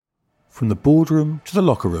From the boardroom to the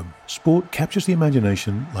locker room, sport captures the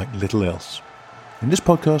imagination like little else. In this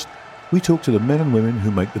podcast, we talk to the men and women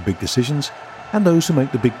who make the big decisions and those who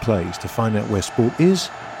make the big plays to find out where sport is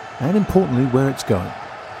and, importantly, where it's going.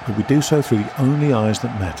 But we do so through the only eyes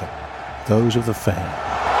that matter, those of the fan.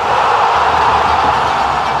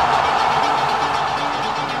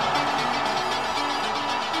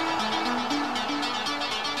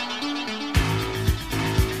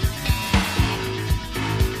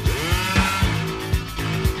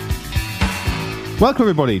 Welcome,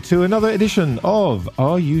 everybody, to another edition of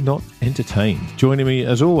Are You Not Entertained? Joining me,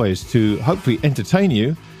 as always, to hopefully entertain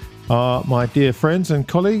you are my dear friends and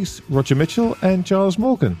colleagues, Roger Mitchell and Giles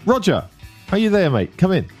Morgan. Roger, are you there, mate?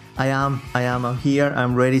 Come in. I am. I'm here.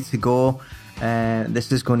 I'm ready to go.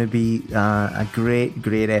 This is going to be a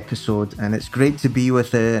great episode, and it's great to be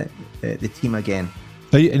with the team again.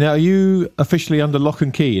 Are you officially under lock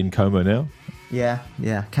and key in Como now? Yeah.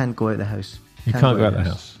 Can't go out the house. You can't go out the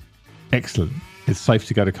house. Excellent. It's safe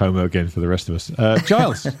to go to Como again for the rest of us.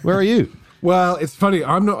 Giles, where are you? Well, it's funny.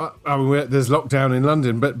 I'm not. There's lockdown in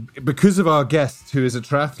London, but because of our guest, who is a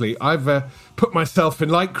triathlete, I've put myself in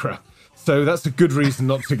Lycra. So that's a good reason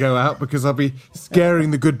not to go out, because I'll be scaring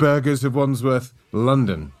the good burgers of Wandsworth,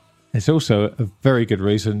 London. It's also a very good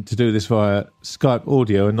reason to do this via Skype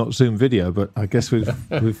audio and not Zoom video. But I guess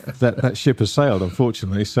that ship has sailed,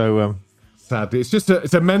 unfortunately. So. Sadly,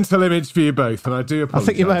 it's a mental image for you both, and I do apologise. I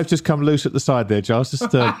think you may have just come loose at the side there, Giles.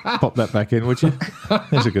 Just pop that back in, would you?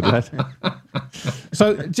 There's a good lad.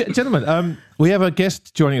 So, gentlemen, we have a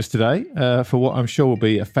guest joining us today for what I'm sure will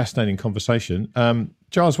be a fascinating conversation.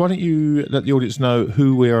 Giles, why don't you let the audience know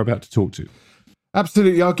who we are about to talk to?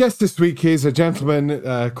 Absolutely. Our guest this week is a gentleman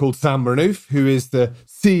called Sam Renouf, who is the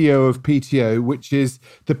CEO of PTO, which is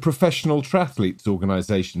the Professional Triathletes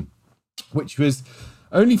Organisation, which was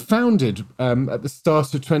only founded at the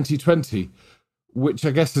start of 2020, which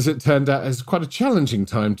I guess, as it turned out, is quite a challenging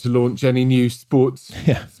time to launch any new sports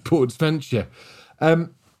venture. The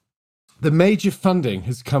major funding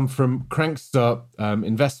has come from Crankstart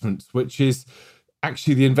Investments, which is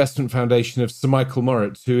actually the investment foundation of Sir Michael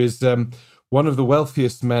Moritz, who is one of the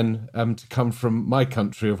wealthiest men to come from my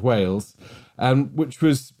country of Wales, which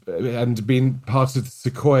was and been part of the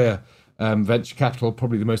Sequoia venture capital,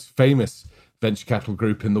 probably the most famous venture capital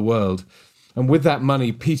group in the world. And with that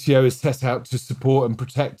money, PTO is set out to support and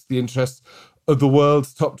protect the interests of the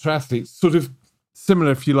world's top triathletes, sort of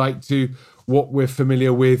similar, if you like, to what we're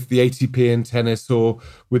familiar with the ATP in tennis or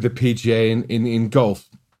with the PGA in golf.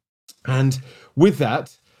 And with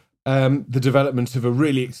that, the development of a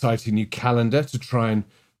really exciting new calendar to try and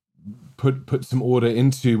put some order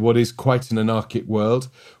into what is quite an anarchic world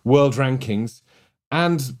rankings,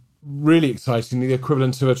 and really excitingly, the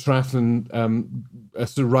equivalent of a triathlon, a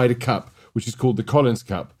sort of Ryder Cup, which is called the Collins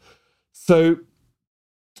Cup. So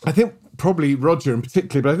I think probably Roger in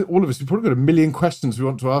particular, but I think all of us, we've probably got a million questions we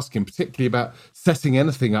want to ask him, particularly about setting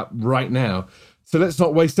anything up right now. So let's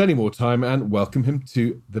not waste any more time and welcome him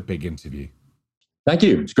to the big interview. Thank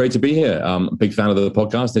you. It's great to be here. I'm a big fan of the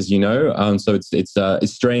podcast, as you know. So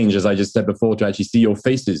it's strange, as I just said before, to actually see your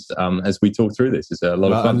faces as we talk through this. It's a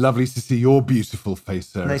lot of fun. And lovely to see your beautiful face,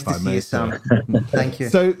 sir. Nice to see you, Sam. Thank you.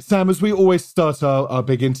 So, Sam, as we always start our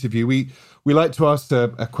big interview, we like to ask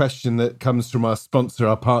a question that comes from our sponsor,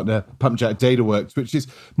 our partner, PumpJack DataWorks, which is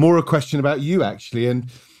more a question about you, actually. And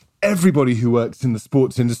everybody who works in the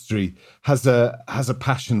sports industry has a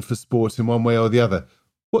passion for sport in one way or the other.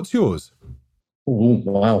 What's yours? Ooh,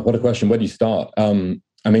 wow, what a question. Where do you start?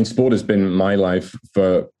 Sport has been my life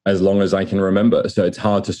for as long as I can remember. So it's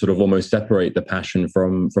hard to sort of almost separate the passion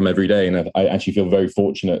from every day. And I actually feel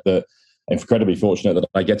incredibly fortunate that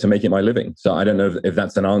I get to make it my living. So I don't know if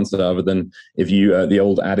that's an answer other than the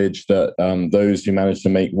old adage that those who manage to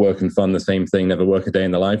make work and fun the same thing never work a day in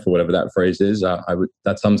their life, or whatever that phrase is.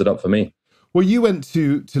 That sums it up for me. Well, you went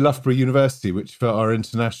to Loughborough University, which for our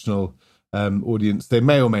international audience, they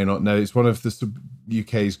may or may not know, it's one of the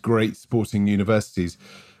UK's great sporting universities.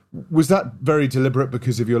 Was that very deliberate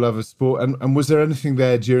because of your love of sport? And was there anything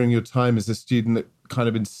there during your time as a student that kind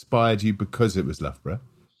of inspired you because it was Loughborough?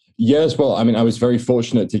 Yes, well, I was very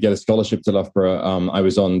fortunate to get a scholarship to Loughborough. I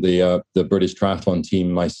was on the British triathlon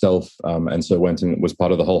team myself, and so went and was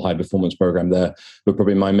part of the whole high performance program there. But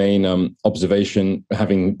probably my main observation,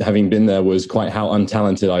 having been there, was quite how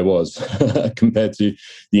untalented I was compared to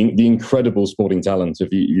the incredible sporting talent. If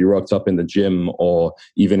you rocked up in the gym or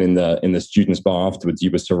even in the students' bar afterwards,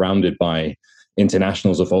 you were surrounded by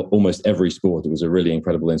internationals of almost every sport. It was a really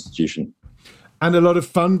incredible institution. And a lot of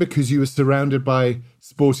fun because you were surrounded by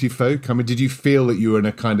sporty folk. Did you feel that you were in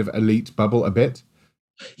a kind of elite bubble a bit?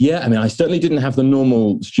 Yeah, I mean, I certainly didn't have the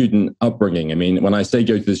normal student upbringing. I mean, when I say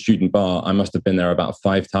go to the student bar, I must have been there about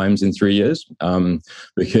 5 times in 3 years,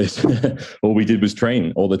 because all we did was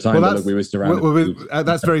train all the time. Well, but we were surrounded.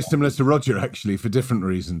 That's very similar to Roger, actually, for different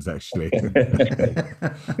reasons, actually.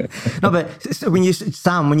 No, but so when you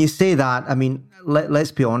say that, I mean,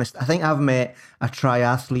 let's be honest. I think I've met a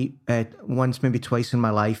triathlete once, maybe twice in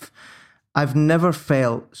my life. I've never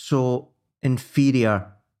felt so inferior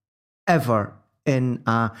ever in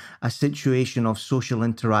a situation of social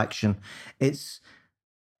interaction.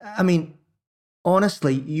 I mean,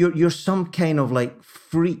 honestly, you're some kind of like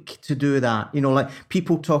freak to do that. You know, like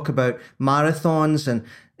people talk about marathons and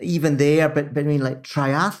even there, but I mean, like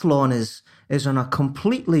triathlon is on a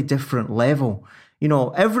completely different level. You know,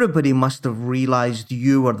 everybody must have realized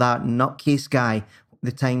you were that nutcase guy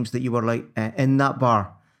the times that you were like in that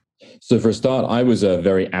bar. So for a start, I was a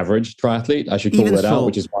very average triathlete. I should call that out,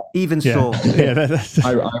 which is why I retired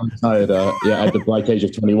at the ripe age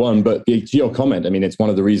of 21. But to your comment, I mean, it's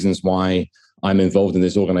one of the reasons why I'm involved in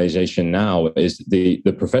this organization now is the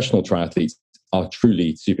professional triathletes are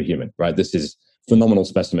truly superhuman, right? This is phenomenal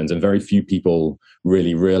specimens, and very few people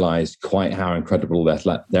really realize quite how incredible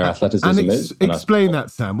their athleticism is. Explain that,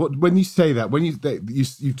 Sam. When you say that, when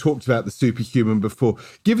you talked about the superhuman before,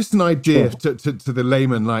 give us an idea to the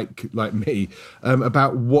layman like me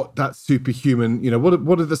about what that superhuman. You know,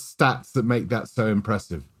 what are the stats that make that so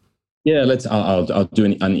impressive? Yeah, I'll do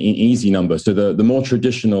an easy number. So the more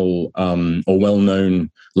traditional or well-known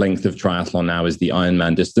length of triathlon now is the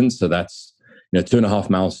Ironman distance. So that's 2.5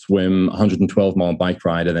 mile swim, 112 mile bike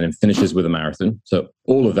ride, and then it finishes with a marathon. So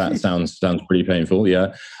all of that sounds pretty painful.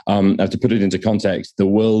 Yeah. To put it into context, the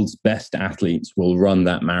world's best athletes will run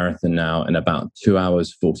that marathon now in about 2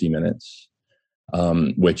 hours, 40 minutes,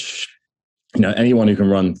 which, anyone who can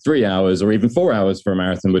run 3 hours or even 4 hours for a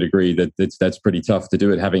marathon would agree that that's pretty tough to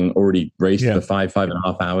do it, having already raced for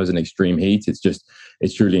 5.5 hours in extreme heat.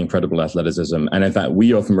 It's truly incredible athleticism. And in fact,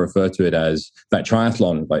 we often refer to it as that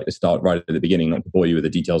triathlon, like to start right at the beginning, not to bore you with the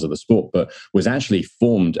details of the sport, but was actually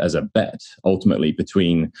formed as a bet ultimately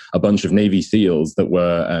between a bunch of Navy SEALs that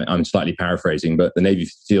were, I'm slightly paraphrasing, but the Navy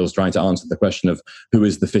SEALs trying to answer the question of who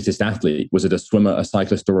is the fittest athlete? Was it a swimmer, a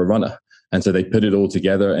cyclist, or a runner? And so they put it all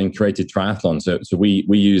together and created triathlon. So we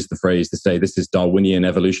use the phrase to say this is Darwinian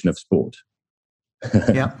evolution of sport.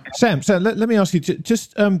 Yeah, Sam. So let me ask you,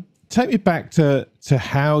 just take me back to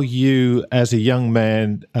how you, as a young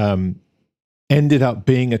man, ended up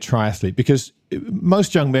being a triathlete. Because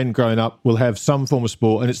most young men growing up will have some form of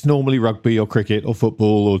sport, and it's normally rugby or cricket or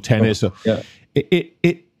football or tennis. I'd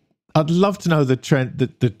love to know the trend,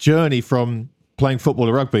 the journey from playing football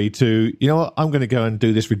or rugby to, I'm going to go and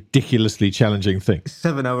do this ridiculously challenging thing.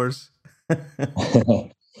 7 hours.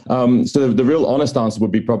 So the real honest answer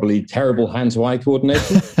would be probably terrible hand-to-eye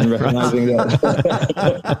coordination and recognizing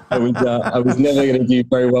that I was never going to do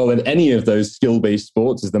very well in any of those skill-based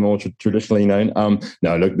sports as they're more traditionally known.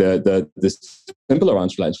 No, look, the simpler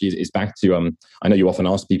answer actually is back to, I know you often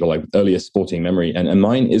ask people like earliest sporting memory, and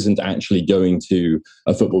mine isn't actually going to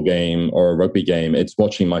a football game or a rugby game. It's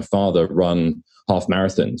watching my father run half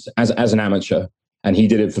marathons as an amateur. And he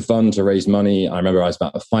did it for fun to raise money. I remember I was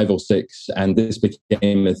about 5 or 6, and this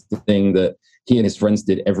became a thing that he and his friends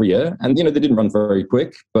did every year. And, they didn't run very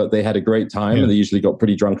quick, but they had a great time, and they usually got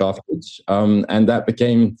pretty drunk afterwards. And that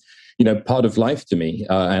became, part of life to me.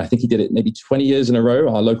 And I think he did it maybe 20 years in a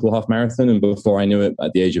row, our local half marathon. And before I knew it,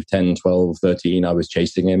 at the age of 10, 12, 13, I was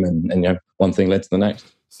chasing him, and one thing led to the next.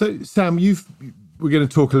 So, Sam, we're going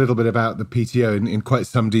to talk a little bit about the PTO in quite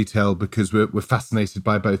some detail, because we're fascinated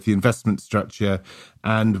by both the investment structure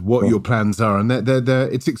and what your plans are. And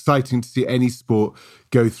it's exciting to see any sport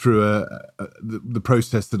go through the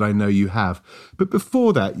process that I know you have. But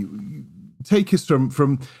before that, you take us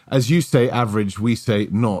from, as you say, average, we say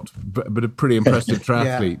not, but a pretty impressive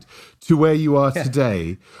triathlete, to where you are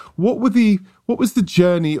today. What was the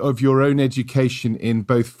journey of your own education in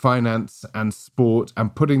both finance and sport,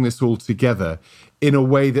 and putting this all together in a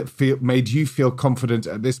way that made you feel confident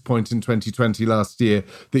at this point in 2020 last year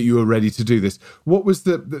that you were ready to do this? What was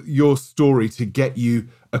your story to get you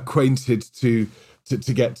acquainted to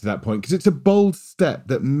get to that point? Because it's a bold step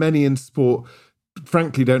that many in sport,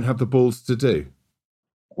 frankly, don't have the balls to do.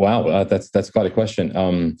 Wow, that's quite a question.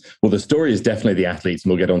 Well, the story is definitely the athletes, and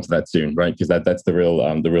we'll get onto that soon, right? Because that's the real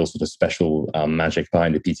sort of special magic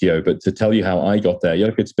behind the PTO. But to tell you how I got there,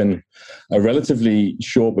 it's been a relatively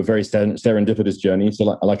short but very serendipitous journey.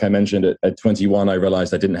 So, like I mentioned, at 21, I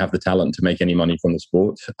realized I didn't have the talent to make any money from the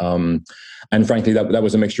sport, and frankly, that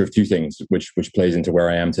was a mixture of two things, which plays into where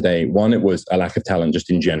I am today. One, it was a lack of talent just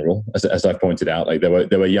in general, as I've pointed out. Like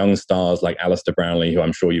there were young stars like Alistair Brownlee, who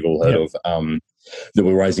I'm sure you've all heard of. That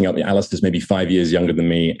were rising up. Alistair's maybe 5 years younger than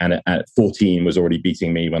me, and at 14 was already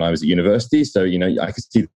beating me when I was at university. So, I could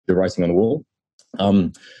see the writing on the wall.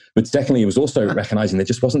 But secondly, it was also recognizing there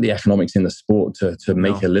just wasn't the economics in the sport to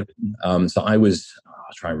make a living. So I'll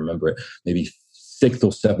try and remember it, maybe 6th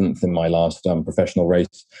or 7th in my last professional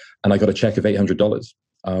race, and I got a check of $800.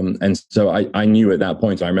 And so I knew at that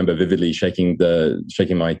point, I remember vividly shaking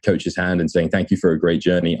my coach's hand and saying, "Thank you for a great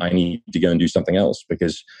journey. I need to go and do something else,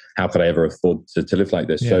 because how could I ever afford to live like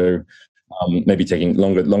this?" Yeah. So maybe taking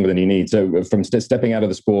longer than you need. So from stepping out of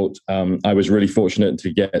the sport, I was really fortunate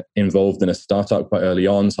to get involved in a startup quite early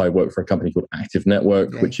on. So I worked for a company called Active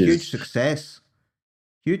Network, which is huge success.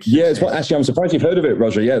 Yeah, actually, I'm surprised you've heard of it,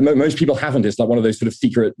 Roger. Yeah, most people haven't. It's like one of those sort of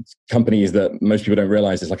secret companies that most people don't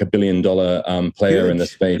realize is like $1 billion player in the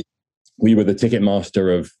space. We were the ticket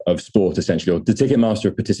master of sport, essentially, or the ticket master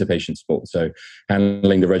of participation sport. So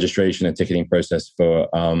handling the registration and ticketing process for,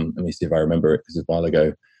 let me see if I remember it, because it's a while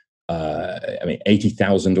ago.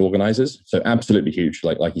 80,000 organizers. So absolutely huge.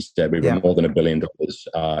 Like you said, we were more than $1 billion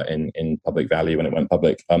in public value when it went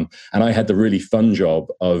public. And I had the really fun job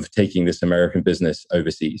of taking this American business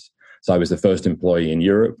overseas. So I was the first employee in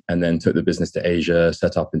Europe, and then took the business to Asia,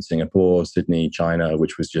 set up in Singapore, Sydney, China,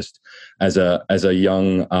 which was just as a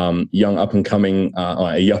young up and coming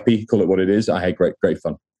a yuppie, call it what it is. I had great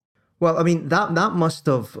fun. Well, I mean, that must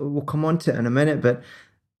have, we'll come on to it in a minute, but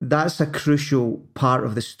that's a crucial part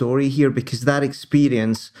of the story here, because that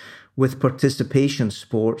experience with participation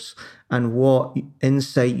sports and what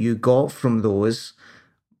insight you got from those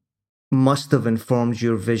must have informed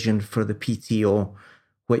your vision for the PTO,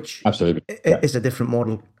 which absolutely is a different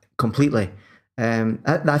model completely.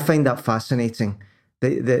 I find that fascinating.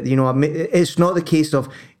 It's not the case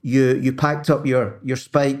of you packed up your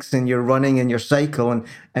spikes and your running and your cycle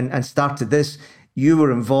and started this. You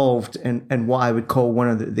were involved in what I would call one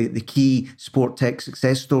of the key sport tech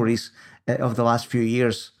success stories of the last few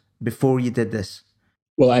years before you did this.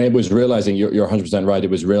 Well, and it was realizing, you're 100% right. It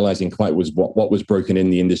was realizing what was broken in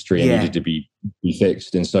the industry and needed to be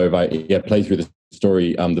fixed. And so if I play through the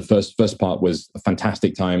story, the first part was a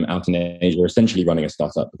fantastic time out in Asia, essentially running a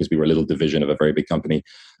startup, because we were a little division of a very big company,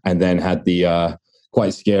 and then had the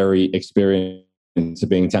quite scary experience to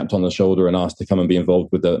being tapped on the shoulder and asked to come and be involved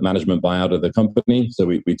with the management buyout of the company. So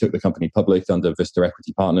we took the company public under Vista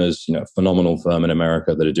Equity Partners, a phenomenal firm in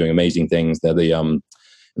America that are doing amazing things. They're the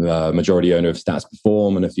majority owner of Stats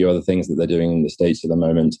Perform and a few other things that they're doing in the States at the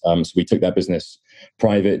moment. So we took that business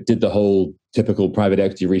private, did the whole typical private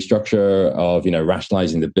equity restructure of,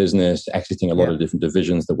 rationalizing the business, exiting a lot of different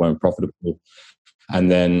divisions that weren't profitable. And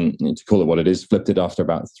then, to call it what it is, flipped it after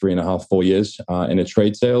about 3.5-4 years in a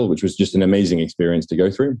trade sale, which was just an amazing experience to go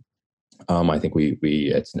through. I think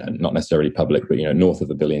it's not necessarily public, but north of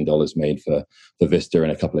 $1 billion made for Vista in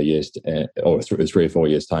a couple of years, or 3 or 4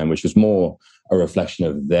 years time, which was more a reflection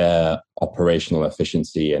of their operational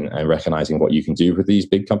efficiency and recognizing what you can do with these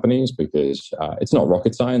big companies, because it's not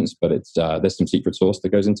rocket science, but it's there's some secret sauce that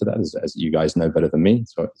goes into that, as you guys know better than me.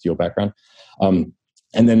 So it's your background.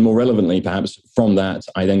 And then more relevantly, perhaps from that,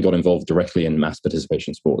 I then got involved directly in mass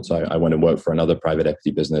participation sports. I went and worked for another private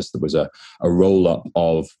equity business that was a roll-up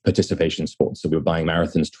of participation sports. So we were buying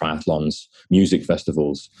marathons, triathlons, music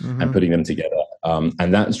festivals, and putting them together.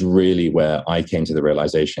 And that's really where I came to the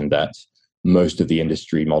realization that most of the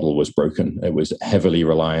industry model was broken. It was heavily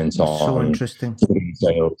reliant on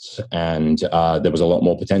sales, and there was a lot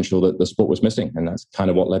more potential that the sport was missing. And that's kind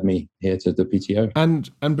of what led me here to the PTO.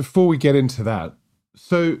 And before we get into that,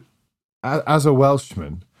 so, as a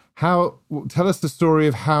Welshman, tell us the story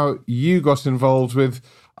of how you got involved with,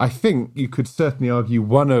 I think you could certainly argue,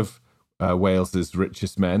 one of Wales's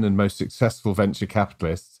richest men and most successful venture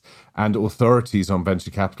capitalists and authorities on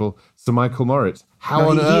venture capital, Sir Michael Moritz. He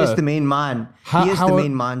is the main man. He is the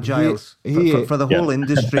main man, Giles, for the whole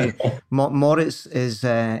industry. Moritz is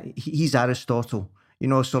he's Aristotle.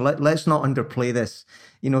 So let's not underplay this.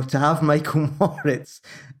 To have Michael Moritz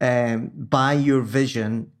buy your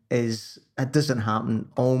vision it doesn't happen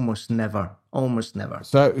almost never.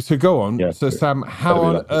 So go on. Yeah, so Sam, how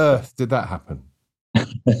on earth did that happen?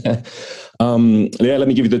 Let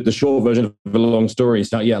me give you the short version of a long story.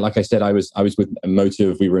 So yeah, like I said, I was with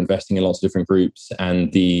Motive. We were investing in lots of different groups,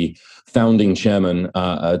 and the founding chairman,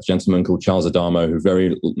 a gentleman called Charles Adamo, who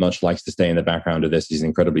very much likes to stay in the background of this. He's an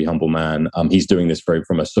incredibly humble man. He's doing this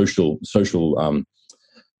from a social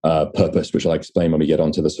purpose, which I'll explain when we get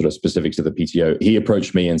onto the sort of specifics of the PTO. He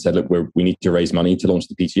approached me and said, "Look, we need to raise money to launch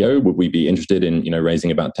the PTO. Would we be interested in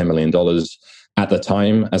raising about $10 million?" At the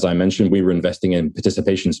time, as I mentioned, we were investing in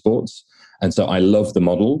participation sports. And so I loved the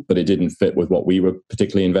model, but it didn't fit with what we were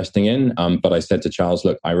particularly investing in. But I said to Charles,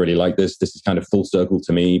 look, I really like this. This is kind of full circle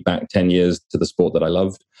to me, back 10 years to the sport that I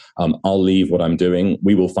loved. I'll leave what I'm doing.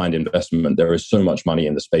 We will find investment. There is so much money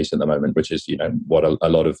in the space at the moment, which is, what a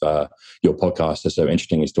lot of your podcasts are so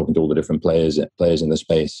interesting, is talking to all the different players in the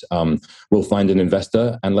space. We'll find an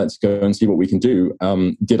investor and let's go and see what we can do.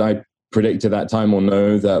 Did I predict at that time or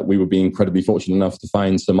know that we would be incredibly fortunate enough to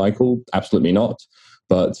find Sir Michael? Absolutely not.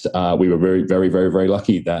 But we were very, very, very, very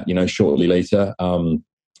lucky that, shortly later,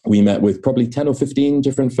 we met with probably 10 or 15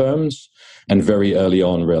 different firms, and very early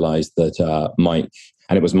on realized that Mike,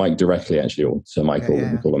 and it was Mike directly, actually, or Sir Michael,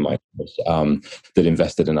 we call him Mike, that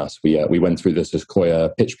invested in us. We went through the Sequoia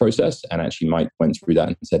pitch process, and actually Mike went through that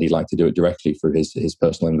and said he'd like to do it directly through his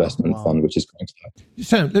personal investment fund, which is Coinstar.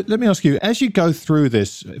 Sam, let me ask you, as you go through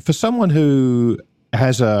this, for someone who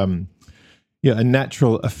has a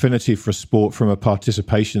natural affinity for sport from a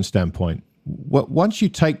participation standpoint, once you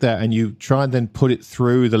take that and you try and then put it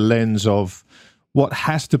through the lens of what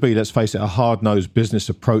has to be, let's face it, a hard-nosed business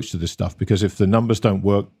approach to this stuff, because if the numbers don't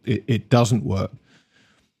work, it doesn't work.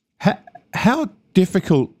 How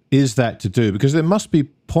difficult is that to do? Because there must be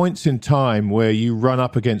points in time where you run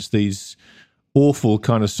up against these awful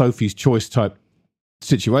kind of Sophie's Choice type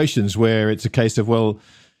situations where it's a case of, well,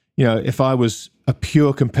 if I was a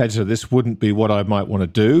pure competitor, this wouldn't be what I might want to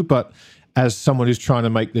do. But as someone who's trying to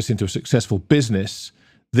make this into a successful business,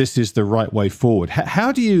 this is the right way forward.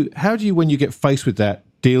 How do you, when you get faced with that,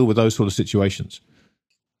 deal with those sort of situations?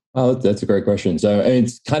 Oh, that's a great question. So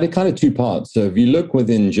it's kind of two parts. So if you look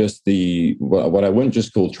within just what I wouldn't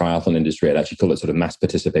just call triathlon industry, I'd actually call it sort of mass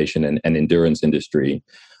participation and endurance industry.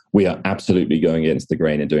 We are absolutely going against the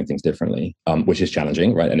grain and doing things differently, which is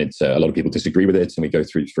challenging, right? And it's a lot of people disagree with it, and we go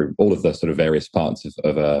through all of the sort of various parts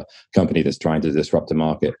of a company that's trying to disrupt the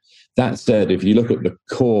market. That said, if you look at the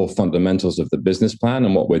core fundamentals of the business plan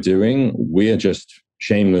and what we're doing, we are just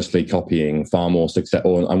shamelessly copying far more success,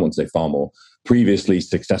 or I won't say far more, previously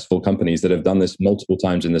successful companies that have done this multiple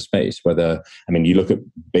times in the space. You look at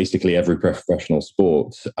basically every professional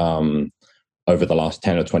sport over the last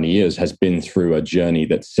 10 or 20 years has been through a journey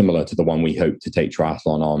that's similar to the one we hope to take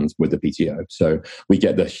triathlon on with the PTO. So we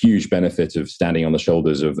get the huge benefit of standing on the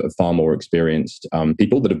shoulders of far more experienced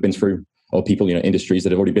people that have been through, or people, industries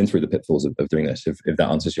that have already been through the pitfalls of doing this, if that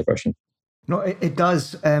answers your question. No, it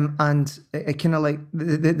does. And it kind of like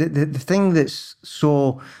the thing that's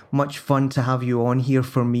so much fun to have you on here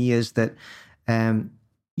for me is that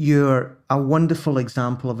you're a wonderful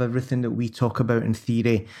example of everything that we talk about in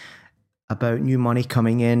theory, about new money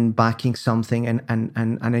coming in, backing something and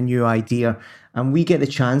a new idea. And we get the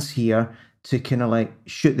chance here to kind of like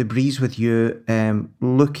shoot the breeze with you,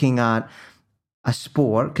 looking at a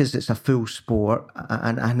sport, because it's a full sport,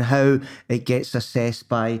 and how it gets assessed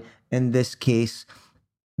by, in this case,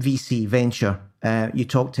 VC venture. You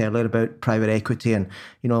talked earlier about private equity, and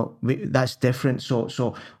that's different.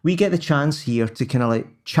 So we get the chance here to kind of like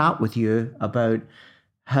chat with you about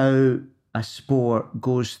how a sport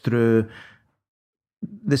goes through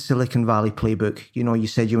the Silicon Valley playbook. You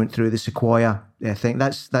said you went through the Sequoia. I think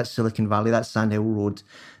that's Silicon Valley. That's Sand Hill Road.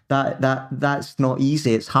 That's not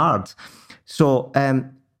easy. It's hard. So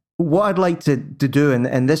what I'd like to do,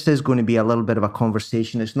 and this is going to be a little bit of a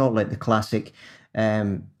conversation. It's not like the classic,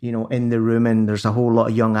 in the room and there's a whole lot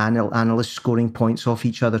of young analysts scoring points off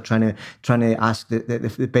each other, trying to ask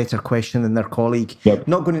the better question than their colleague. Yep.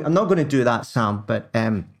 I'm not going to do that, Sam. But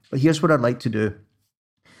here's what I'd like to do.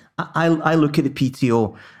 I look at the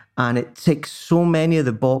PTO, and it ticks so many of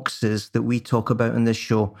the boxes that we talk about in this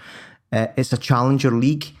show. It's a challenger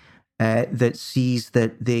league that sees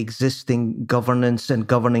that the existing governance and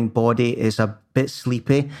governing body is a bit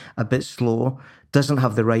sleepy, a bit slow, doesn't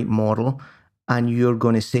have the right model. And you're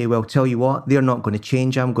going to say, well, tell you what, they're not going to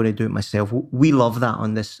change. I'm going to do it myself. We love that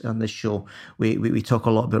on this show. We talk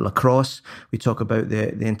a lot about lacrosse. We talk about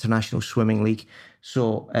the International Swimming League.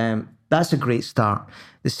 So that's a great start.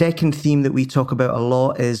 The second theme that we talk about a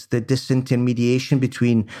lot is the disintermediation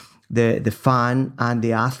between the fan and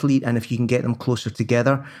the athlete, and if you can get them closer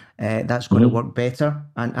together, that's going to work better.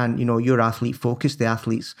 And you know, you're athlete focused. The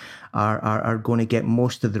athletes are going to get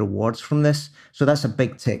most of the rewards from this. So that's a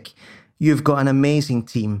big tick. You've got an amazing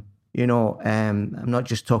team. You know, I'm not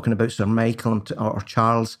just talking about Sir Michael or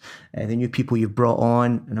Charles, the new people you've brought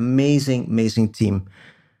on. An amazing team.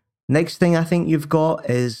 Next thing I think you've got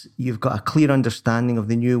is you've got a clear understanding of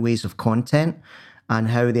the new ways of content and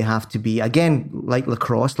how they have to be, again, like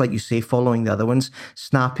lacrosse, like you say, following the other ones,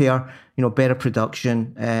 snappier, you know, better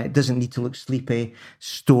production. It doesn't need to look sleepy,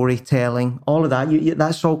 storytelling, all of that.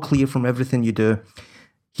 That's all clear from everything you do.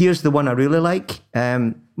 Here's the one I really like.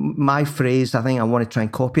 My phrase, I think I want to try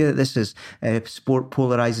and copy it. This is sport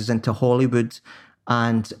polarizes into Hollywood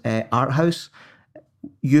and art house.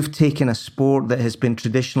 You've taken a sport that has been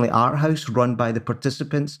traditionally art house, run by the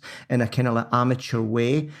participants in a kind of like amateur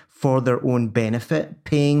way for their own benefit,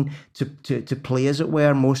 paying to play, as it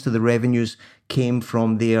were. Most of the revenues came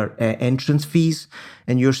from their entrance fees.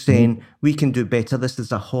 And you're saying, we can do better. This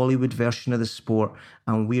is a Hollywood version of the sport,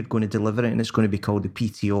 and we're going to deliver it, and it's going to be called the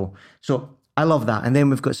PTO. So I love that. And then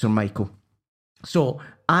we've got Sir Michael. So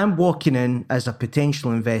I'm walking in as a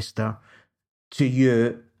potential investor to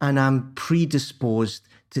you, and I'm predisposed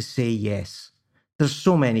to say yes. There's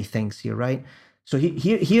so many things here, right? So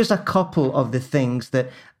here's a couple of the things that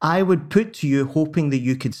I would put to you, hoping that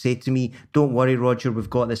you could say to me, don't worry, Roger, we've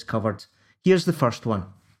got this covered. Here's the first one.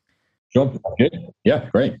 Sure, good. Yeah,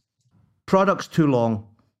 great. Product's too long.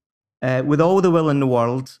 With all the will in the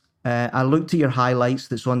world, I looked at your highlights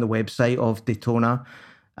that's on the website of Daytona,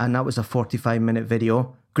 and that was a 45-minute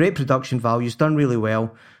video. Great production values, done really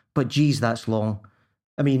well, but geez, that's long.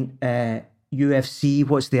 I mean, UFC,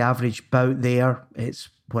 what's the average bout there? It's,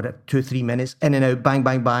 2-3 minutes, in and out, bang,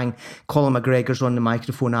 bang, bang. Colin McGregor's on the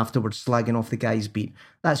microphone afterwards, slagging off the guy's beat.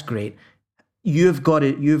 That's great. You've got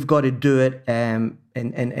to do it, and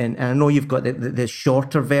I know you've got the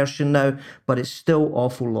shorter version now, but it's still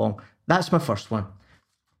awful long. That's my first one.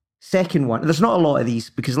 Second one, there's not a lot of these,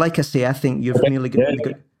 because like I say, I think you've nearly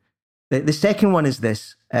got... The second one is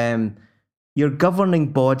this. Your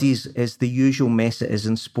governing bodies is the usual mess it is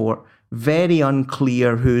in sport. Very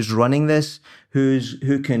unclear who's running this, who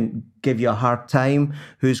can give you a hard time,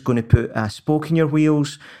 who's going to put a spoke in your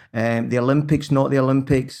wheels. The Olympics, not the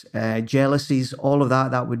Olympics, jealousies, all of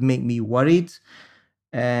that would make me worried.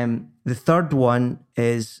 The third one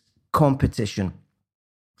is competition.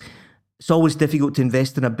 It's always difficult to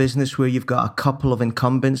invest in a business where you've got a couple of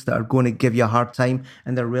incumbents that are going to give you a hard time,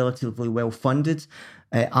 and they're relatively well funded.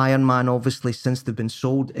 Ironman, obviously, since they've been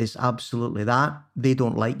sold, is absolutely that. They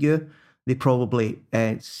don't like you. They probably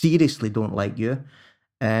seriously don't like you.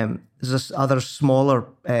 There's other smaller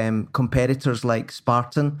competitors like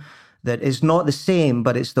Spartan that is not the same,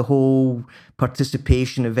 but it's the whole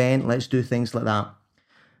participation event. Let's do things like that.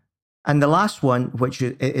 And the last one, which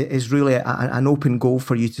is really an open goal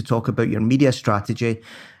for you to talk about your media strategy,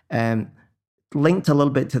 linked a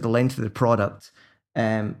little bit to the length of the product.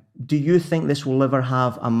 Do you think this will ever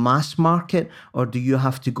have a mass market, or do you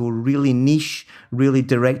have to go really niche, really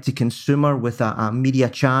direct to consumer with a media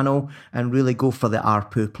channel and really go for the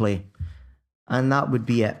ARPU play? And that would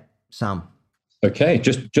be it, Sam. Okay,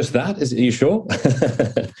 just that? Are you sure?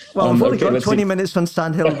 Well, I've only got 20 minutes on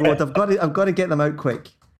Sandhill Road. I've got to get them out quick.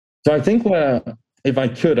 So I think if I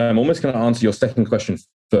could, I'm almost going to answer your second question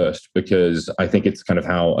first, because I think it's kind of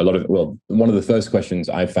how one of the first questions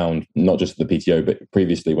I found, not just at the PTO, but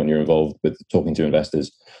previously when you're involved with talking to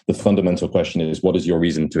investors, the fundamental question is, what is your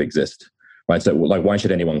reason to exist? Right. So like, why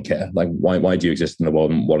should anyone care? Like, why do you exist in the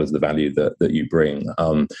world, and what is the value that you bring?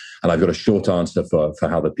 And I've got a short answer for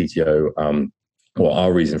how the PTO, or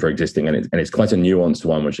our reason for existing. And it's quite a nuanced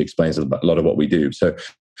one, which explains a lot of what we do. So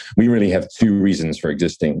we really have two reasons for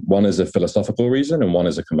existing. One is a philosophical reason, and one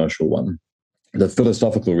is a commercial one. The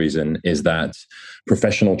philosophical reason is that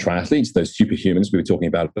professional triathletes, those superhumans we were talking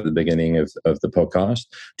about at the beginning of the podcast,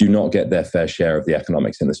 do not get their fair share of the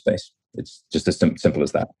economics in the space. It's just as simple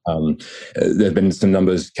as that. There have been some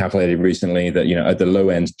numbers calculated recently that, at the low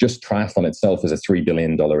end, just triathlon itself is a $3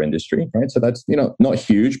 billion industry, right? So that's, not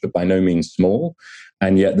huge, but by no means small.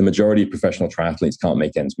 And yet the majority of professional triathletes can't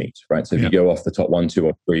make ends meet, right? So if you go off the top 1, 2,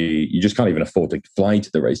 or 3, you just can't even afford to fly to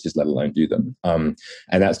the races, let alone do them. And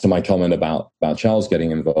that's to my comment about Charles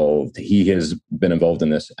getting involved. He has been involved in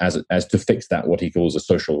this as to fix that, what he calls a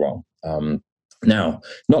social wrong. Now,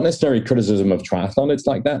 not necessarily criticism of triathlon, it's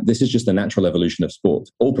like that. This is just a natural evolution of sport.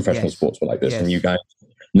 All professional sports were like this. And you guys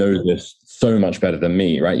know this so much better than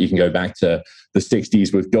me, right? You can go back to the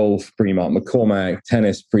 60s with golf, pre-Mark McCormack,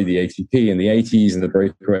 tennis, pre the ATP in the 80s, and the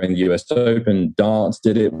breakaway in the US Open. Darts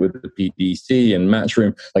did it with the PDC and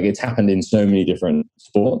Matchroom. Like, it's happened in so many different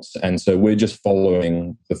sports. And so we're just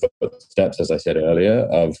following the footsteps, as I said earlier,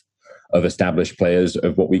 of established players,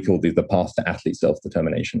 of what we call the path to athlete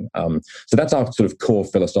self-determination. So that's our sort of core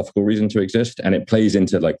philosophical reason to exist. And it plays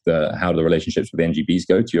into like how the relationships with the NGBs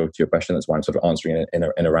go, to your question. That's why I'm sort of answering it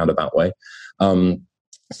in a roundabout way.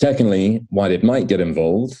 Secondly, why did Mike get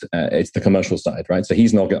involved? It's the commercial side, right? So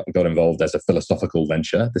he's not got involved as a philosophical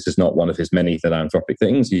venture. This is not one of his many philanthropic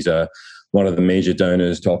things. He's one of the major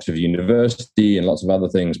donors to Oxford University and lots of other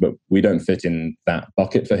things, but we don't fit in that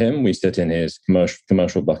bucket for him. We sit in his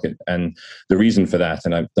commercial bucket. And the reason for that,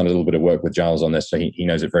 and I've done a little bit of work with Giles on this, so he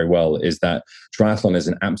knows it very well, is that triathlon is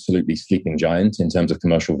an absolutely sleeping giant in terms of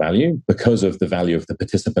commercial value because of the value of the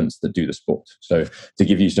participants that do the sport. So to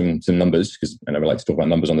give you some numbers, because I never like to talk about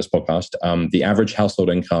numbers on this podcast, the average household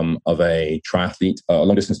income of a triathlete, a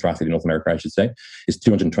long-distance triathlete in North America, I should say, is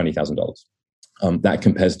 $220,000. That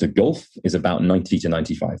compares to golf is about $90,000 to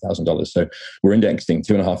 $95,000. So we're indexing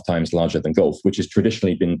 2.5 times larger than golf, which has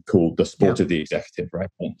traditionally been called the sport of the executive, right?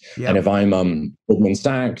 And if I'm Goldman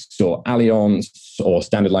Sachs or Allianz or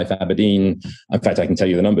Standard Life Aberdeen, in fact, I can tell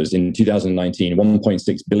you the numbers. In 2019,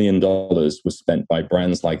 $1.6 billion was spent by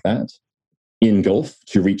brands like that in golf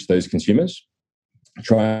to reach those consumers.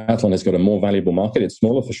 Triathlon has got a more valuable market. It's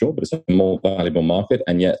smaller for sure, but it's a more valuable market.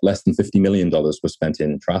 And yet less than $50 million was spent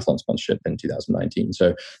in triathlon sponsorship in 2019.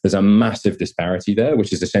 So there's a massive disparity there,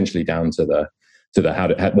 which is essentially down to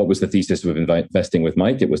what was the thesis of investing with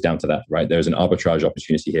Mike? It was down to that, right? There's an arbitrage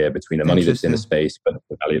opportunity here between the money that's in the space, but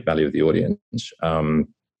the value of the audience.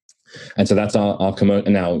 And so that's our commercial.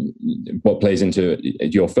 Now, what plays into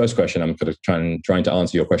your first question, I'm kind of trying to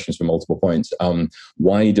answer your questions from multiple points.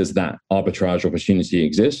 Why does that arbitrage opportunity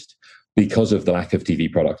exist? Because of the lack of TV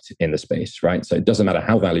product in the space, right? So it doesn't matter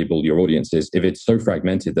how valuable your audience is. If it's so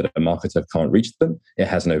fragmented that a marketer can't reach them, it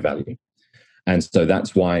has no value. And so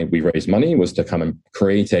that's why we raised money, was to come and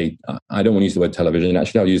create I don't want to use the word television,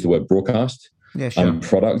 actually, I'll use the word broadcast.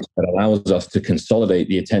 Product that allows us to consolidate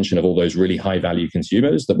the attention of all those really high value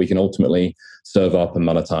consumers that we can ultimately serve up and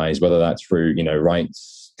monetize, whether that's through,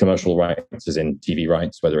 rights, commercial rights, as in TV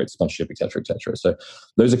rights, whether it's sponsorship, et cetera, et cetera. So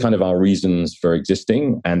those are kind of our reasons for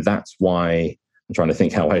existing. And that's why I'm trying to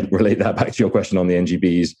think how I relate that back to your question on the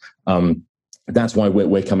NGBs. That's why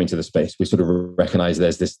we're coming to the space. We sort of recognize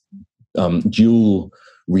there's this dual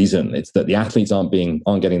reason. It's that the athletes aren't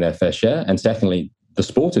getting their fair share. And secondly, the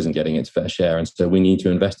sport isn't getting its fair share, and so we need to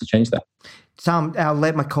invest to change that. Sam, I'll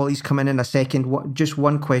let my colleagues come in a second. Just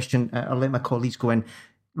one question. I'll let my colleagues go in.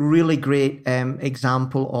 Really great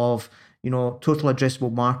example of, total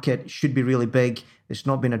addressable market should be really big. It's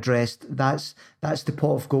not been addressed. That's the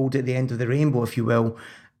pot of gold at the end of the rainbow, if you will.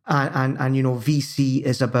 And VC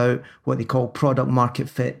is about what they call product market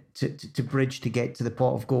fit to bridge to get to the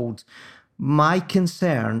pot of gold. My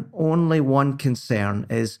concern, only one concern,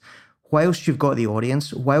 is whilst you've got the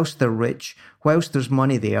audience, whilst they're rich, whilst there's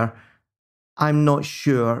money there, I'm not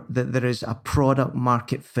sure that there is a product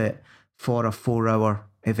market fit for a 4-hour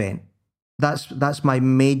event. That's my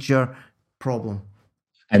major problem.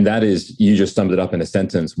 And that is, you just summed it up in a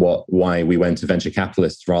sentence, why we went to venture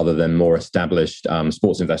capitalists rather than more established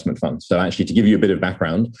sports investment funds. So actually, to give you a bit of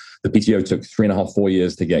background, the PTO took 3.5-4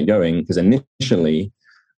 years to get going, because initially,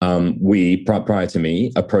 we, prior to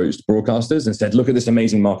me, approached broadcasters and said, look at this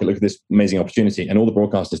amazing market, look at this amazing opportunity. And all the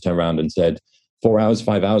broadcasters turned around and said, 4 hours,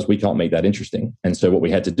 5 hours, we can't make that interesting. And so what we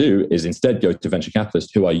had to do is instead go to venture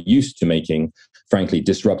capitalists who are used to making, frankly,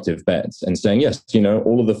 disruptive bets and saying, yes,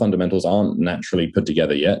 all of the fundamentals aren't naturally put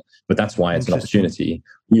together yet, but that's why it's an opportunity.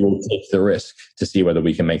 We will take the risk to see whether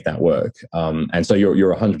we can make that work. And so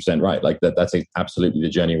you're 100% right. Like that's absolutely the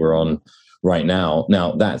journey we're on right now.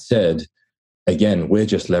 Now, that said, again, we're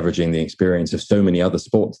just leveraging the experience of so many other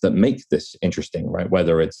sports that make this interesting, right?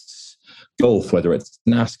 Whether it's golf, whether it's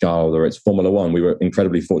NASCAR, whether it's Formula One. We were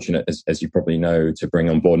incredibly fortunate, as you probably know, to bring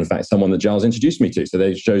on board, in fact, someone that Giles introduced me to. So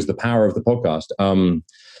that shows the power of the podcast.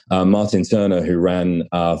 Martin Turner, who ran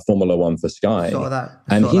Formula One for Sky.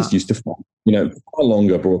 He's used to far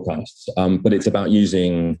longer broadcasts, but it's about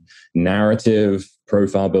using narrative,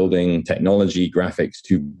 profile building, technology, graphics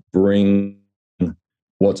to bring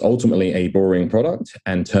what's ultimately a boring product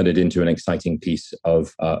and turn it into an exciting piece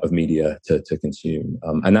of media to consume.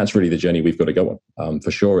 And that's really the journey we've got to go on.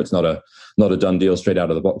 For sure, it's not a done deal straight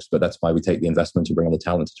out of the box, but that's why we take the investment to bring on the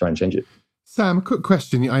talent to try and change it. Sam, a quick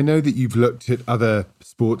question. I know that you've looked at other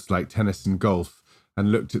sports like tennis and golf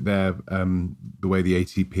and looked at their the way the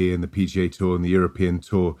ATP and the PGA Tour and the European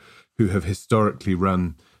Tour, who have historically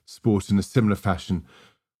run sport in a similar fashion.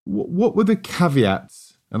 What were the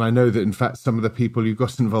caveats? And I know that, in fact, some of the people you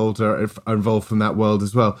got involved are involved from that world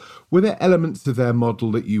as well. Were there elements of their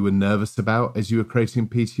model that you were nervous about as you were creating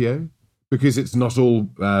PTO? Because it's not all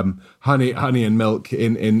honey and milk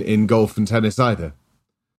in golf and tennis either.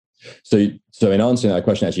 So in answering that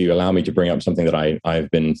question, actually, you allow me to bring up something that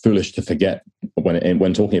I've been foolish to forget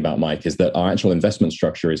when talking about Mike, is that our actual investment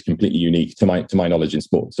structure is completely unique to my knowledge in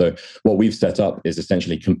sport. So what we've set up is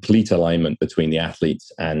essentially complete alignment between the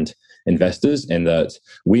athletes and investors, in that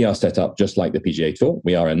we are set up just like the PGA Tour.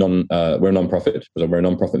 We are we're a non-profit. So we're a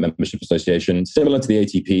non-profit membership association, similar to the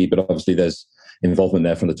ATP, but obviously there's involvement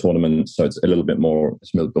there from the tournament, so it's a little bit more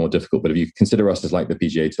difficult. But if you consider us as like the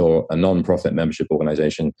PGA Tour, a non-profit membership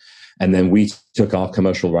organization, and then we took our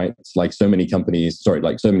commercial rights, like so many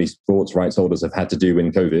sports rights holders have had to do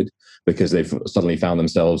in COVID, because they've suddenly found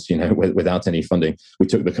themselves, without any funding. We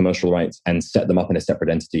took the commercial rights and set them up in a separate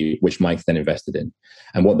entity, which Mike then invested in.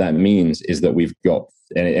 And what that means is that we've got,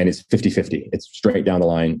 and it's 50-50. It's straight down the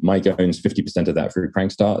line. Mike owns 50% of that through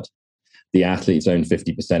Crankstart. The athletes own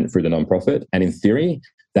 50% through the nonprofit. And in theory,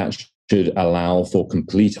 that should allow for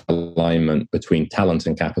complete alignment between talent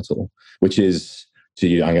and capital, which is,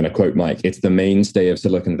 I'm going to quote Mike, it's the mainstay of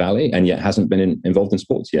Silicon Valley, and yet hasn't been involved in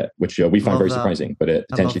sports yet, which we find very surprising, but it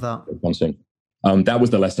potentially comes soon. That was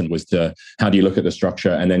the lesson, was to how do you look at the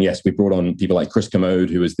structure? And then, yes, we brought on people like Chris Commode,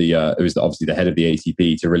 who was obviously the head of the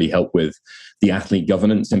ATP, to really help with the athlete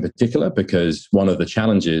governance in particular, because one of the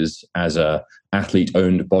challenges as a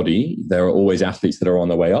athlete-owned body, there are always athletes that are on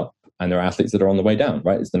the way up, and there are athletes that are on the way down,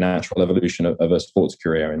 right? It's the natural evolution of a sports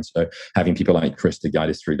career. And so having people like Chris to guide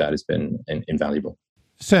us through that has been invaluable.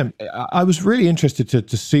 Sam, I was really interested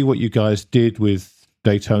to see what you guys did with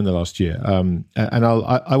Daytona last year, and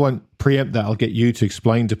I won't preempt that. I'll get you to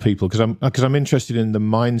explain to people, because I'm interested in the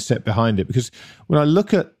mindset behind it. Because when I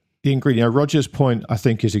look at the ingredient, Roger's point I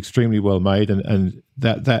think is extremely well made, and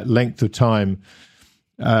that length of time,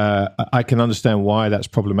 I can understand why that's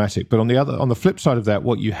problematic. But on the flip side of that,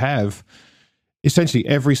 what you have, essentially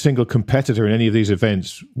every single competitor in any of these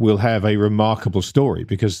events will have a remarkable story,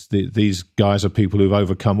 because these guys are people who've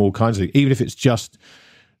overcome all kinds of things, even if it's just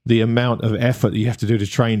the amount of effort that you have to do to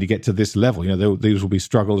train to get to this level. These will be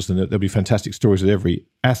struggles, and there'll be fantastic stories with every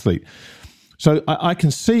athlete. So I can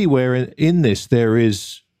see where in this there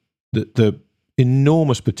is the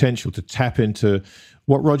enormous potential to tap into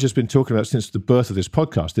what Roger's been talking about since the birth of this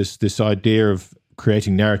podcast, this idea of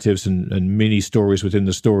creating narratives and mini stories within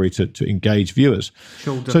the story to engage viewers.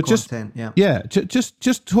 Shoulder content, yeah.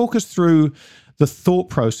 Just talk us through the thought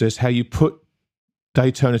process, how you put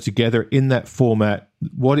Daytona together in that format,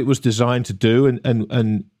 what it was designed to do,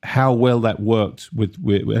 and how well that worked with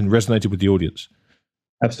and resonated with the audience.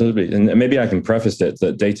 Absolutely. And maybe I can preface it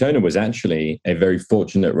that Daytona was actually a very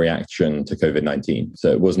fortunate reaction to COVID-19.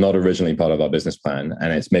 So it was not originally part of our business plan.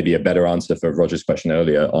 And it's maybe a better answer for Roger's question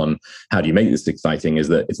earlier on how do you make this exciting, is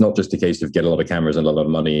that it's not just a case of get a lot of cameras and a lot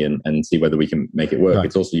of money and see whether we can make it work. Right.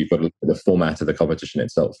 It's also, you've got to look at the format of the competition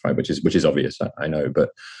itself, right? Which is obvious, I know. But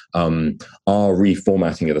our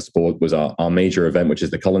reformatting of the sport was our major event, which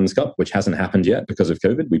is the Collins Cup, which hasn't happened yet because of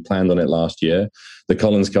COVID. We planned on it last year. The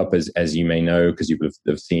Collins Cup is, as you may know, because you would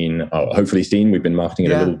have seen, hopefully seen, we've been marketing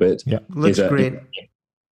it a little bit. Yeah, looks great.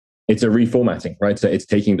 It's a reformatting, right? So it's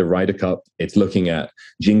taking the Ryder Cup, it's looking at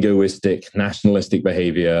jingoistic, nationalistic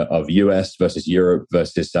behavior of US versus Europe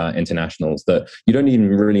versus internationals, that you don't even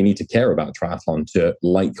really need to care about triathlon to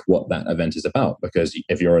like what that event is about. Because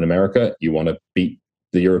if you're in America, you want to beat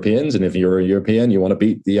the Europeans, and if you're a European, you want to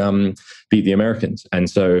beat the Americans. And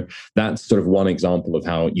so that's sort of one example of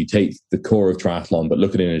how you take the core of triathlon, but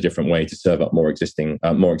look at it in a different way to serve up more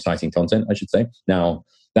exciting content, I should say. Now,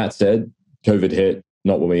 that said, COVID hit,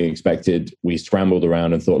 not what we expected. We scrambled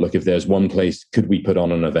around and thought, look, if there's one place, could we put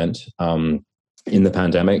on an event in the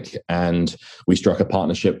pandemic? And we struck a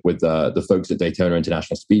partnership with the folks at Daytona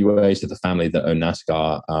International Speedway, so the family that own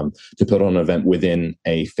NASCAR, to put on an event within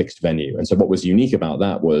a fixed venue. And so what was unique about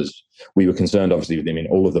that was we were concerned, obviously,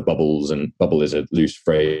 all of the bubbles, and bubble is a loose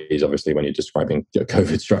phrase, obviously, when you're describing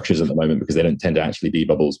COVID structures at the moment, because they don't tend to actually be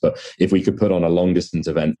bubbles. But if we could put on a long distance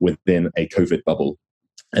event within a COVID bubble,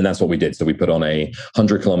 and that's what we did. So we put on a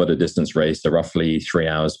 100-kilometer distance race, so roughly 3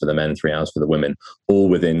 hours for the men, 3 hours for the women, all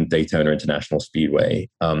within Daytona International Speedway.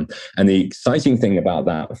 And the exciting thing about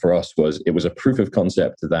that for us was it was a proof of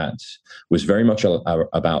concept that was very much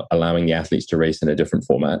about allowing the athletes to race in a different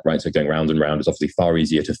format, right? So going round and round is obviously far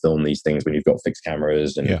easier to film these things when you've got fixed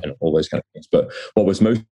cameras and all those kind of things. But what was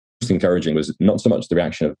most encouraging was not so much the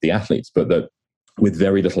reaction of the athletes, but that with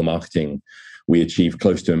very little marketing, we achieved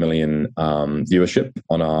close to 1 million viewership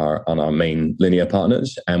on our main linear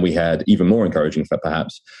partners, and we had even more encouraging for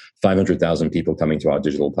perhaps 500,000 people coming to our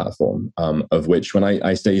digital platform, of which, when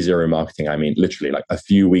I say zero marketing, I mean literally like a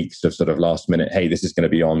few weeks of sort of last minute, hey, this is going to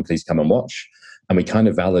be on, please come and watch. And we kind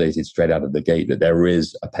of validated straight out of the gate that there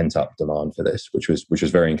is a pent-up demand for this, which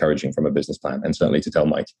was very encouraging from a business plan, and certainly to tell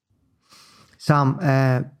Mike. Sam,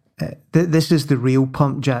 this is the real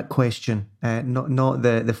pump jack question, not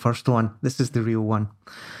the first one. This is the real one.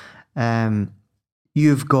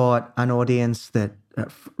 You've got an audience that are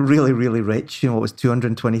really, really rich. What was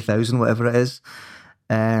 220,000, whatever it is.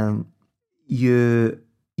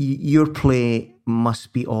 Your play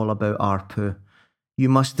must be all about ARPU. You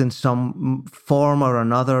must, in some form or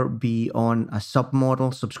another, be on a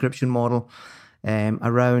subscription model,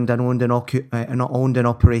 around an owned and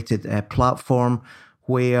operated platform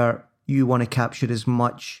where you want to capture as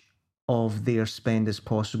much of their spend as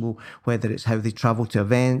possible, whether it's how they travel to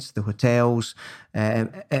events, the hotels,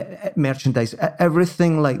 merchandise,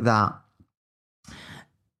 everything like that.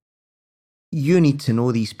 You need to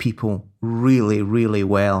know these people really, really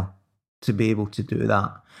well to be able to do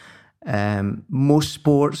that. Most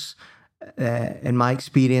sports, in my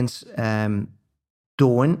experience,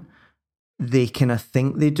 don't. They kind of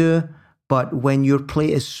think they do, but when your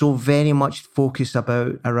play is so very much focused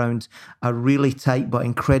around a really tight but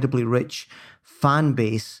incredibly rich fan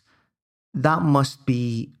base, that must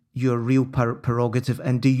be your real prerogative.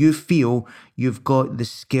 And do you feel you've got the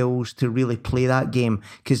skills to really play that game?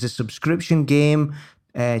 Because the subscription game,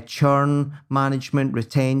 churn management,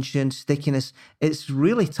 retention, stickiness, it's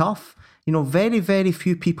really tough. Very, very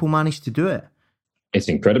few people manage to do it. It's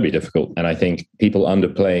incredibly difficult. And I think people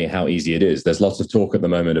underplay how easy it is. There's lots of talk at the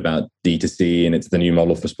moment about D2C and it's the new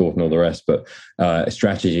model for sport and all the rest, but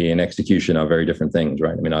strategy and execution are very different things,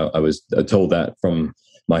 right? I mean, I was told that from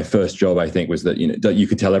my first job, I think, was that, you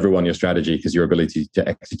could tell everyone your strategy because your ability to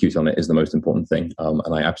execute on it is the most important thing.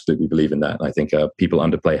 And I absolutely believe in that. And I think people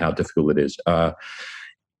underplay how difficult it is.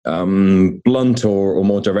 Blunt or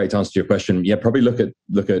more direct answer to your question, probably look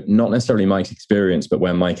at not necessarily Mike's experience, but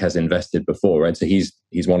where Mike has invested before, right? So he's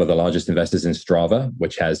one of the largest investors in Strava,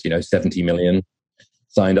 which has 70 million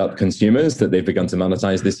signed up consumers that they've begun to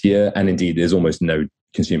monetize this year. And indeed, there's almost no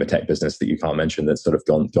consumer tech business that you can't mention that's sort of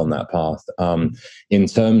gone that path. In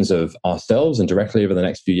terms of ourselves and directly over the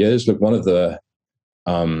next few years, look, one of the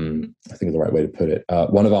I think the right way to put it,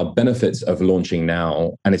 one of our benefits of launching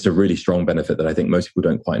now, and it's a really strong benefit that I think most people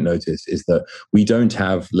don't quite notice, is that we don't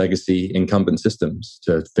have legacy incumbent systems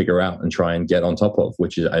to figure out and try and get on top of,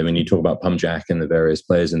 which is, you talk about Pump Jack and the various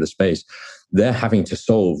players in the space, they're having to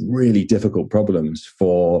solve really difficult problems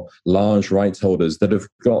for large rights holders that have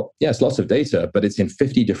got, yes, lots of data, but it's in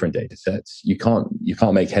 50 different data sets. You can't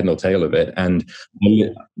make head nor tail of it. And,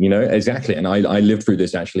 exactly. And I lived through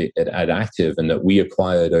this actually at Active, and that we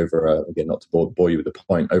acquired again, not to bore you with the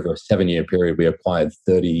point, over a 7-year period, we acquired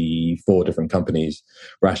 34 different companies,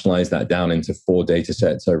 rationalized that down into 4 data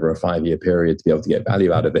sets over a 5-year period to be able to get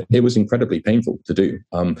value out of it. It was incredibly painful to do.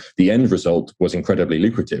 The end result was incredibly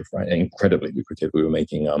lucrative, right? Incredibly lucrative. We were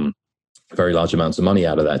making very large amounts of money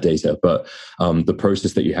out of that data, but the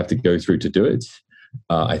process that you have to go through to do it,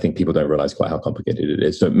 I think people don't realize quite how complicated it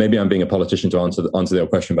is. So maybe I'm being a politician to answer your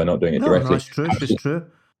question by not doing it directly. No, it's true. It's true.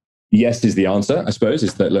 Yes is the answer, I suppose.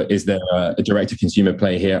 Is there a direct-to-consumer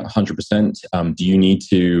play here? 100%. Do you need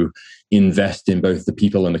to invest in both the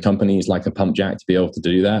people and the companies like a Pump Jack to be able to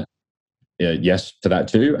do that? Yes to that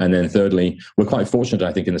too. And then thirdly, we're quite fortunate,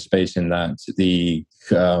 I think, in the space in that the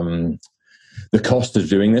cost of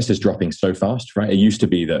doing this is dropping so fast, right? It used to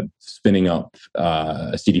be that spinning up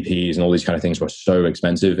CDPs and all these kind of things were so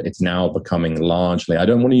expensive. It's now becoming largely, I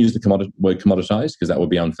don't want to use the word commoditized because that would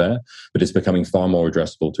be unfair, but it's becoming far more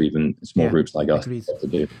addressable to even small groups like us to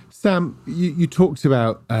do. Sam, you talked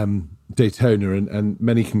about Daytona and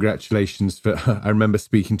many congratulations for, I remember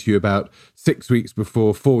speaking to you about 6 weeks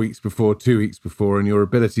before, 4 weeks before, 2 weeks before, and your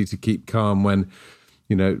ability to keep calm when,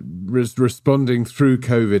 responding through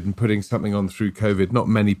COVID and putting something on through COVID, not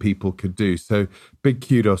many people could do. So big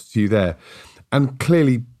kudos to you there. And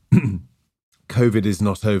clearly, COVID is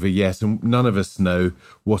not over yet, and none of us know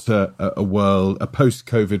what a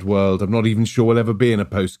post-COVID world, I'm not even sure we'll ever be in a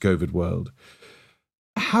post-COVID world.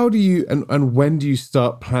 How do you, and when do you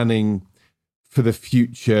start planning for the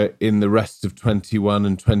future in the rest of 21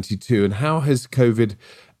 and 22? And how has COVID,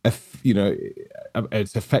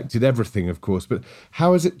 it's affected everything, of course, but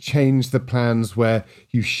how has it changed the plans where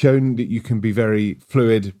you've shown that you can be very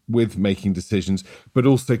fluid with making decisions, but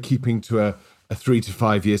also keeping to a 3 to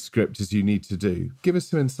 5 year script as you need to do? Give us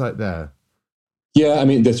some insight there. Yeah, I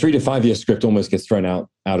mean, the 3 to 5 year script almost gets thrown out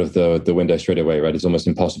of the window straight away, right? It's almost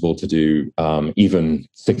impossible to do even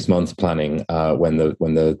 6 month planning when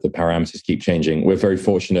the parameters keep changing. We're very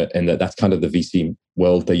fortunate in that that's kind of the VC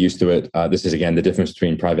world. They're used to it. This is again the difference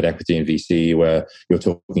between private equity and VC, where you're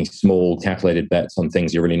talking small, calculated bets on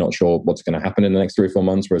things you're really not sure what's going to happen in the next 3 or 4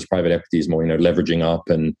 months. Whereas private equity is more, leveraging up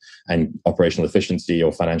and operational efficiency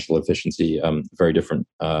or financial efficiency. Very different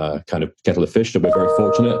kind of kettle of fish. So we're very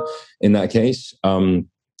fortunate in that case.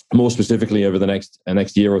 More specifically, over the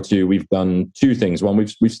next year or two, we've done 2 things. One,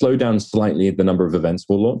 we've slowed down slightly the number of events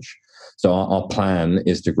we'll launch. So our plan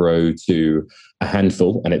is to grow to a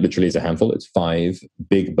handful, and it literally is a handful. It's 5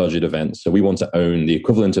 big budget events. So we want to own the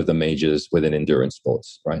equivalent of the majors within endurance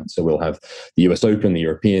sports, right? So we'll have the US Open, the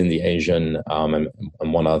European, the Asian, and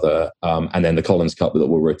one other, and then the Collins Cup that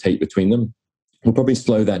will rotate between them. We'll probably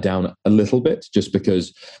slow that down a little bit, just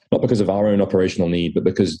because, not because of our own operational need, but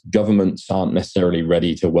because governments aren't necessarily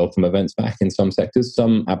ready to welcome events back in some sectors.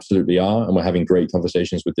 Some absolutely are. And we're having great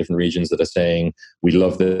conversations with different regions that are saying, we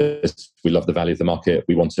love this, we love the value of the market,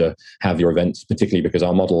 we want to have your events, particularly because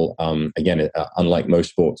our model, again, unlike most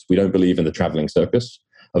sports, we don't believe in the traveling circus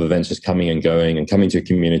of events just coming and going and coming to a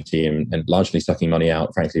community and largely sucking money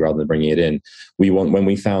out, frankly, rather than bringing it in. When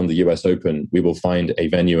we found the US Open, we will find a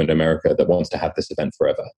venue in America that wants to have this event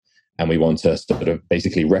forever. And we want to sort of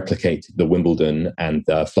basically replicate the Wimbledon and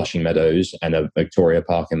Flushing Meadows and a Victoria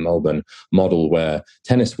Park in Melbourne model where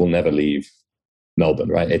tennis will never leave Melbourne,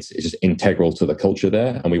 right? It's just integral to the culture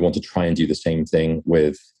there. And we want to try and do the same thing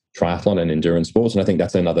with triathlon and endurance sports. And I think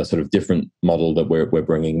that's another sort of different model that we're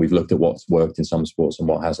bringing. We've looked at what's worked in some sports and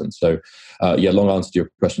what hasn't. So long answer to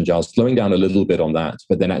your question, Giles, slowing down a little bit on that,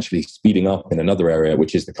 but then actually speeding up in another area,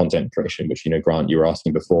 which is the content creation, which, Grant, you were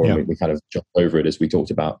asking before, and we kind of jumped over it as we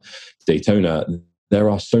talked about Daytona. There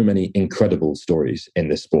are so many incredible stories in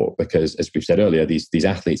this sport because, as we've said earlier, these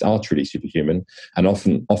athletes are truly superhuman, and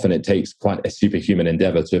often it takes quite a superhuman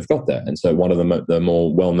endeavor to have got there. And so one of the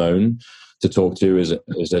more well-known to talk to is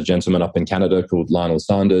a gentleman up in Canada called Lionel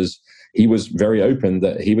Sanders. He was very open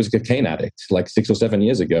that he was a cocaine addict like 6 or 7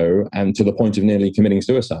 years ago, and to the point of nearly committing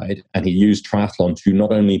suicide. And he used triathlon to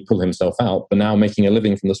not only pull himself out, but now making a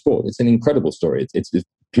living from the sport. It's an incredible story. It's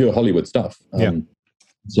pure Hollywood stuff.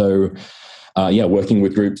 Working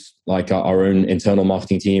with groups like our own internal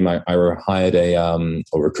marketing team, I hired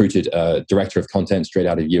or recruited a director of content straight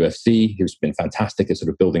out of UFC, who's been fantastic at sort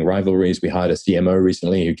of building rivalries. We hired a CMO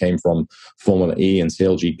recently who came from Formula E and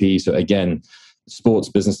SailGP. So again, sports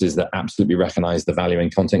businesses that absolutely recognize the value in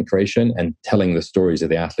content creation and telling the stories of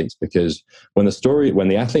the athletes, because when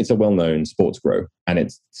the athletes are well known, sports grow, and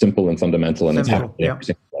it's simple and fundamental, and it's happening every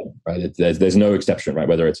single day, right? There's no exception, right?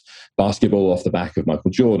 Whether it's basketball off the back of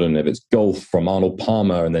Michael Jordan, if it's golf from Arnold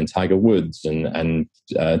Palmer, and then Tiger Woods, and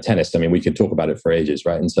tennis. I mean, we could talk about it for ages,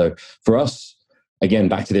 right? And so for us, again,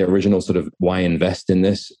 back to the original sort of why invest in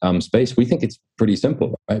this space, we think it's pretty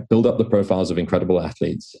simple, right? Build up the profiles of incredible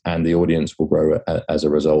athletes and the audience will grow as a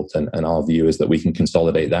result. And our view is that we can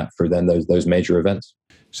consolidate that through then those major events.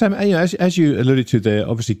 Sam, as you alluded to there,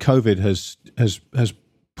 obviously COVID has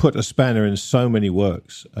put a spanner in so many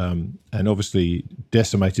works and obviously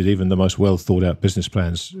decimated even the most well thought out business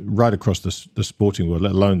plans right across the sporting world,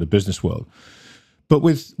 let alone the business world. But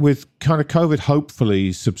with kind of COVID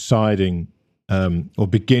hopefully subsiding, or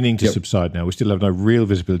beginning to subside now. We still have no real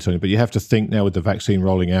visibility on it, but you have to think now with the vaccine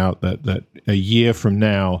rolling out that a year from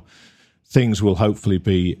now, things will hopefully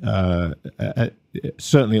be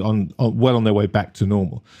certainly well on their way back to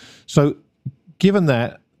normal. So given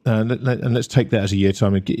that, and let's take that as a year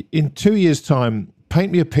time, in 2 years' time,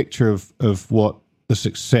 paint me a picture of what the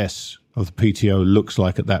success of the PTO looks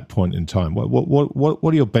like at that point in time. What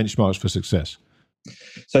are your benchmarks for success?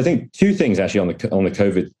 So I think 2 things actually on the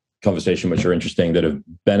COVID conversation which are interesting that have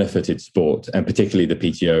benefited sport, and particularly the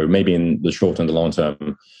PTO, maybe in the short and the long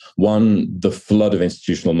term. One, the flood of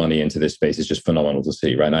institutional money into this space is just phenomenal to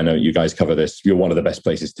see, right? I know you guys cover this. You're one of the best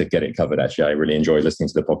places to get it covered, actually. I really enjoy listening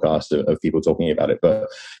to the podcast of people talking about it, but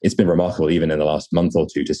it's been remarkable even in the last month or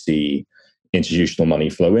two to see institutional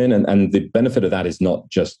money flow in. And the benefit of that is not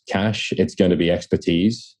just cash, it's going to be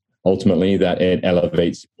expertise. Ultimately, that it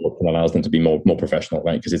elevates and allows them to be more professional,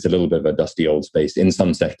 right? Because it's a little bit of a dusty old space in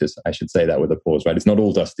some sectors. I should say that with a pause, right? It's not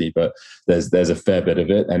all dusty, but there's a fair bit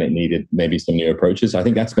of it, and it needed maybe some new approaches. I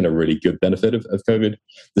think that's been a really good benefit of COVID.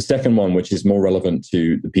 The second one, which is more relevant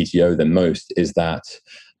to the PTO than most, is that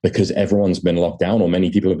because everyone's been locked down, or many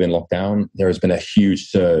people have been locked down, there has been a huge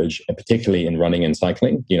surge, particularly in running and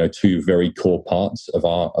cycling, two very core parts of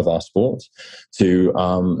our sport.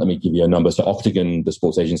 Let me give you a number. So Octagon, the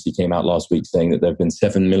sports agency, came out last week saying that there have been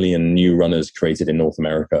 7 million new runners created in North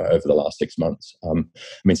America over the last 6 months.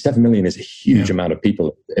 7 million is a huge amount of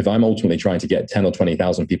people. If I'm ultimately trying to get 10 or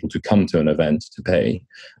 20,000 people to come to an event to pay,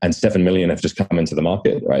 and 7 million have just come into the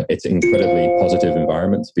market, right? It's an incredibly positive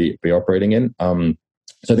environment to be operating in.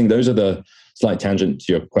 So I think those are the slight tangent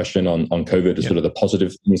to your question on COVID, sort of the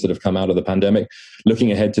positive things that have come out of the pandemic.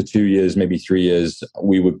 Looking ahead to 2 years, maybe 3 years,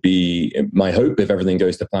 my hope, if everything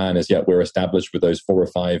goes to plan, is we're established with those 4 or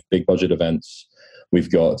 5 big budget events.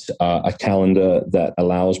 We've got a calendar that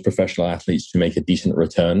allows professional athletes to make a decent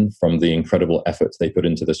return from the incredible efforts they put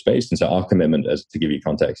into the space. And so our commitment, as to give you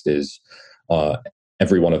context, is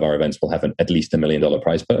every one of our events will have at least $1 million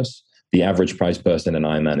prize purse. The average prize purse in an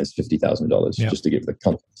Ironman is $50,000, just to give the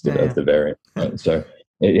context of the variant. Right? So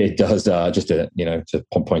it does just to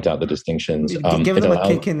point out the distinctions. Give them a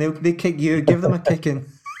kicking. They kick you. Give them a kicking.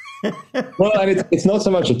 Well, and it's not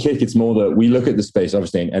so much a kick. It's more that we look at the space,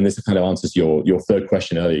 obviously, and this kind of answers your third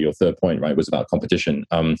question earlier. Your third point, right, was about competition.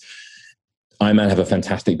 Ironman have a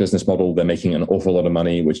fantastic business model. They're making an awful lot of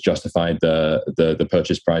money, which justified the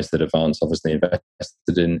purchase price that Advance obviously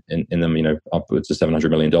invested in them, upwards of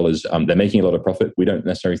 $700 million. They're making a lot of profit. We don't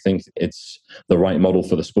necessarily think it's the right model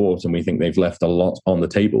for the sport, and we think they've left a lot on the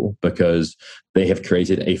table because they have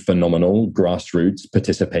created a phenomenal grassroots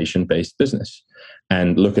participation-based business.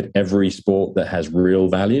 And look at every sport that has real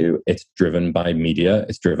value. It's driven by media.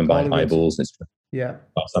 It's driven by eyeballs. It's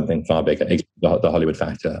something far bigger, the Hollywood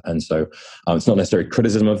factor. And so it's not necessarily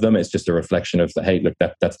criticism of them. It's just a reflection of hey, look,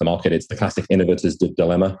 that's the market. It's the classic innovator's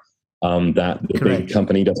dilemma that the big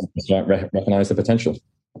company doesn't recognize the potential.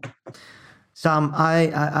 Sam,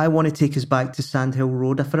 I want to take us back to Sandhill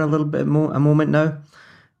Road for a little bit a moment now.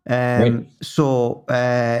 So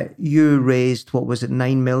you raised, what was it,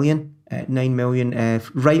 9 million? 9 million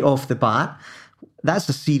right off the bat. That's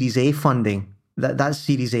a Series A funding. That's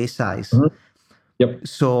Series A size. Mm-hmm. Yep.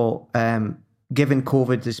 So given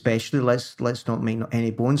COVID especially, let's not make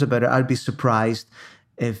any bones about it. I'd be surprised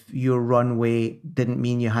if your runway didn't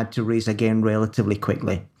mean you had to raise again relatively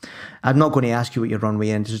quickly. I'm not going to ask you what your runway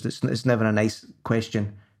is. It's never a nice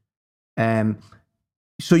question.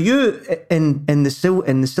 So you in the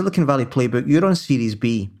Silicon Valley playbook, you're on Series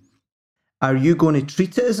B. Are you going to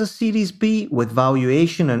treat it as a Series B with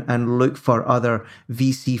valuation and look for other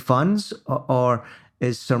VC funds, or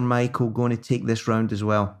is Sir Michael going to take this round as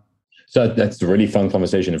well? So that's a really fun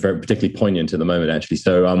conversation and very particularly poignant at the moment, actually.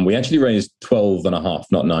 So we actually raised 12.5,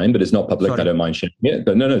 not 9, but it's not public. Sorry. I don't mind sharing it,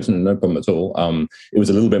 but no problem at all. It was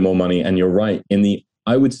a little bit more money, and you're right.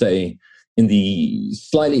 I would say, in the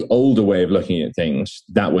slightly older way of looking at things,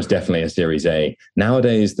 that was definitely a Series A.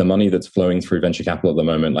 Nowadays, the money that's flowing through venture capital at the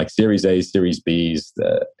moment, like Series A's, Series B's,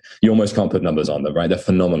 you almost can't put numbers on them, right? They're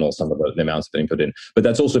phenomenal, some of the amounts being put in. But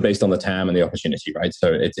that's also based on the TAM and the opportunity, right?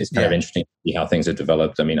 So it's kind of interesting to see how things have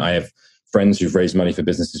developed. I mean, I have friends who've raised money for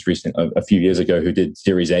businesses a few years ago who did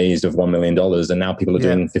Series A's of $1 million, and now people are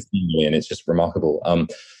doing 15 million. It's just remarkable.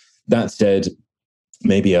 That said,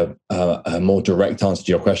 maybe a more direct answer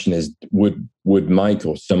to your question is, would Mike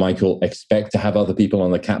or Sir Michael expect to have other people on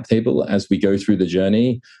the cap table as we go through the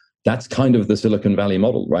journey? That's kind of the Silicon Valley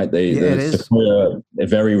model, right? Sequoia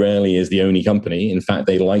very rarely is the only company. In fact,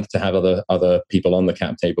 they like to have other people on the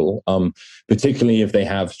cap table, particularly if they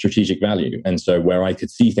have strategic value. And so where I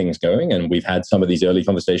could see things going, and we've had some of these early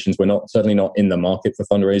conversations, we're certainly not in the market for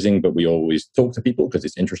fundraising, but we always talk to people because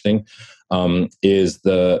it's interesting, is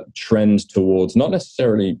the trend towards not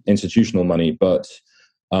necessarily institutional money, but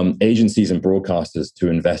agencies and broadcasters to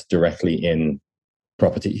invest directly in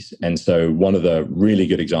properties. And so one of the really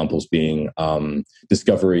good examples being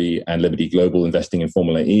Discovery and Liberty Global investing in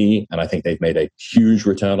Formula E. And I think they've made a huge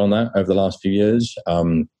return on that over the last few years.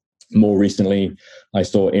 More recently, I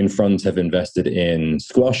saw Infront have invested in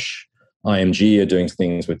squash. IMG are doing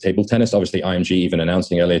things with table tennis. Obviously, IMG even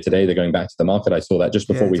announcing earlier today they're going back to the market. I saw that just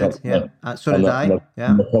before the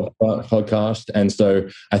podcast. And so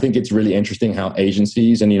I think it's really interesting how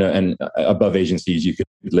agencies and above agencies, you could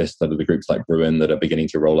list other groups like Bruin that are beginning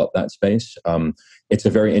to roll up that space. It's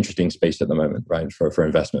a very interesting space at the moment, right, for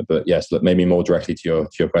investment. But yes, look, maybe more directly to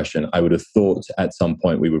your question, I would have thought at some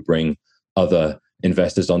point we would bring other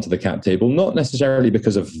investors onto the cap table, not necessarily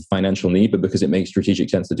because of financial need, but because it makes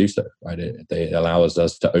strategic sense to do so, right? They allow us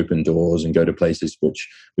to open doors and go to places which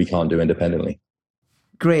we can't do independently.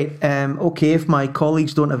 Great. Okay, if my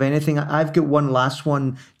colleagues don't have anything, I've got one last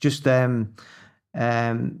one. Just maybe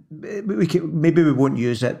we won't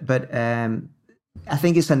use it, but I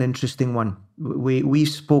think it's an interesting one. We've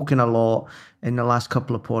spoken a lot in the last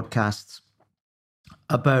couple of podcasts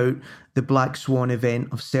about the black swan event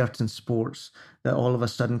of certain sports that all of a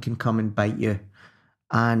sudden can come and bite you.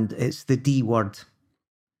 And it's the D word.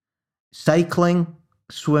 Cycling,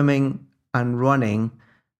 swimming, and running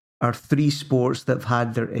are 3 sports that have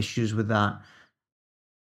had their issues with that.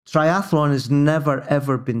 Triathlon has never,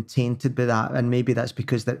 ever been tainted by that, and maybe that's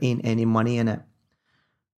because there ain't any money in it.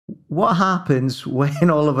 What happens when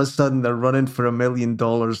all of a sudden they're running for $1 million?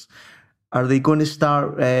 Are they going to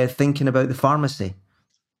start thinking about the pharmacy?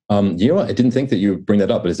 You know what? I didn't think that you would bring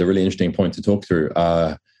that up, but it's a really interesting point to talk through.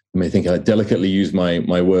 I think I delicately use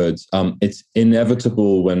my words. It's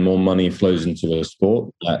inevitable when more money flows into a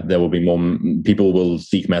sport that there will be more people will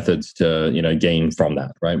seek methods to gain from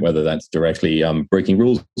that, right? Whether that's directly breaking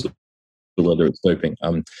rules or whether it's doping.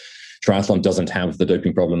 Triathlon doesn't have the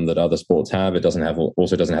doping problem that other sports have. It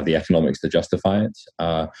also doesn't have the economics to justify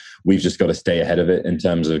it. We've just got to stay ahead of it in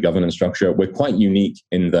terms of governance structure. We're quite unique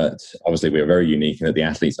in that, obviously, we are very unique in that the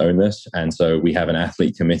athletes own this, and so we have an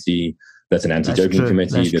athlete committee. That's an anti-doping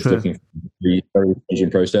committee that's looking for the very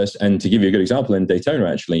stringent process. And to give you a good example, in Daytona,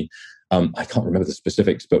 actually, I can't remember the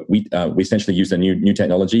specifics, but we essentially used a new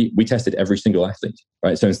technology. We tested every single athlete,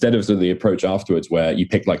 right? So instead of the approach afterwards where you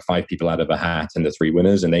pick like 5 people out of a hat and the 3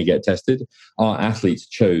 winners and they get tested, our athletes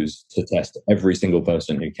chose to test every single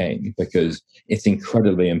person who came because it's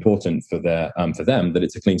incredibly important for them that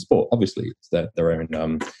it's a clean sport. Obviously, it's their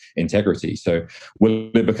own integrity. So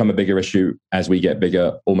will it become a bigger issue as we get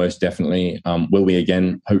bigger? Almost definitely. Will we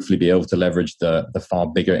again hopefully be able to leverage the far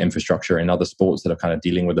bigger infrastructure in other sports that are kind of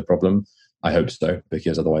dealing with the problem? I hope so,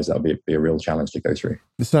 because otherwise that would be a real challenge to go through.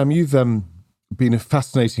 Sam, you've been a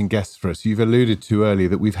fascinating guest for us. You've alluded to earlier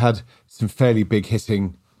that we've had some fairly big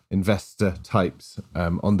hitting investor types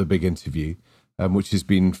on the big interview, which has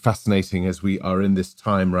been fascinating as we are in this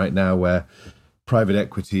time right now where private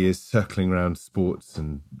equity is circling around sports,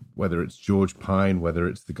 and whether it's George Pine, whether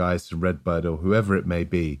it's the guys from Redbird or whoever it may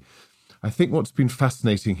be. I think what's been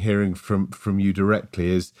fascinating hearing from you directly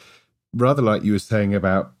is rather like you were saying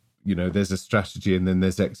about, there's a strategy and then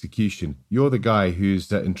there's execution. You're the guy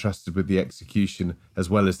who's entrusted with the execution as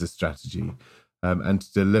well as the strategy and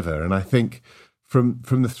to deliver. And I think from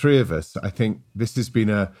the 3 of us, I think this has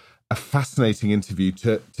been a fascinating interview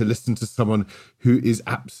to listen to someone who is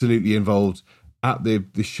absolutely involved at the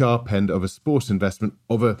sharp end of a sport investment,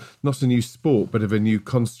 of not a new sport, but of a new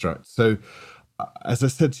construct. So as I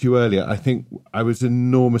said to you earlier, I think I was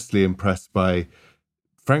enormously impressed by,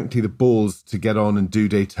 frankly, the balls to get on and do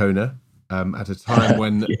Daytona at a time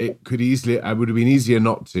when it would have been easier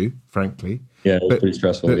not to, frankly. Yeah, it was pretty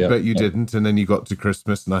stressful. But you didn't, and then you got to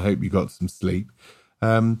Christmas, and I hope you got some sleep.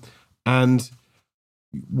 And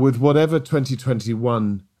with whatever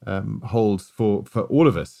 2021 holds for all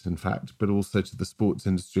of us, in fact, but also to the sports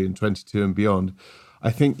industry in 22 and beyond, I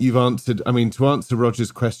think you've answered. I mean, to answer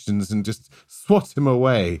Roger's questions and just swat him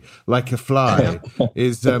away like a fly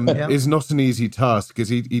is not an easy task, because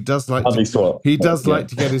he does like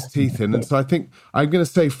to get his teeth in. And so I think I'm going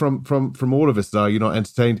to say from all of us, Are You Not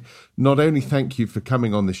Entertained, not only thank you for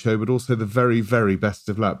coming on the show, but also the very, very best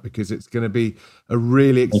of luck, because it's going to be a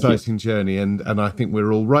really exciting journey, and I think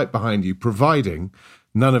we're all right behind you, providing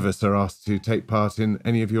none of us are asked to take part in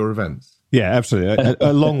any of your events. Yeah, absolutely.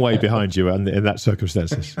 A long way behind you in that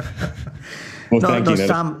circumstances. Well, thank you,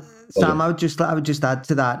 Sam, I would just add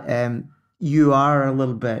to that. You are a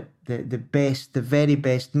little bit the very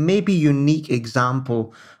best, maybe unique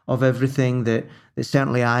example of everything that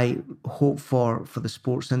certainly I hope for the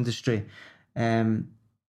sports industry.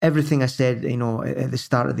 Everything I said, at the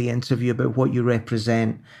start of the interview about what you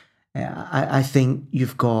represent, I think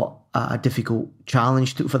you've got a difficult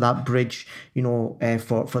challenge for that bridge, for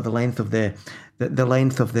the length of the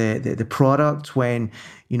length of the product, when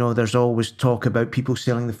there's always talk about people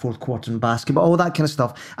selling the 4th quarter in basketball, all that kind of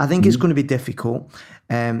stuff. I think it's going to be difficult,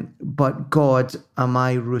 but God, am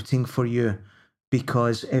I rooting for you,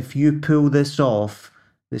 because if you pull this off,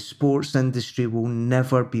 the sports industry will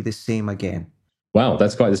never be the same again. Wow,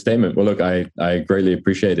 that's quite a statement. Well, look, I greatly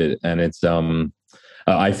appreciate it, and it's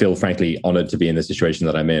I feel frankly honored to be in the situation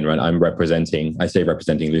that I'm in, right? I'm representing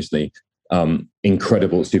loosely,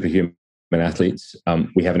 incredible superhuman athletes.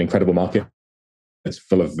 We have an incredible market. It's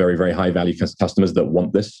full of very, very high value customers that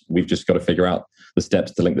want this. We've just got to figure out the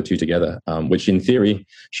steps to link the two together, which in theory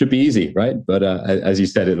should be easy, right? But as you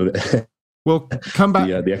said, well, come back.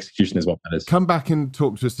 The execution is what matters. Come back and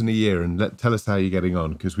talk to us in a year and tell us how you're getting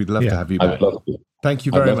on, because we'd love to have you back. I'd love to. Thank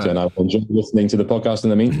you very much. And I'll enjoy listening to the podcast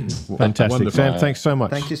in the meantime. Fantastic. Sam, thanks so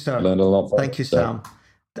much. Thank you, sir. I learned a lot. Thank you, Sam.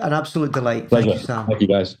 An absolute delight. Pleasure. Thank you, Sam. Thank you,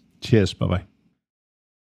 guys. Cheers. Bye-bye.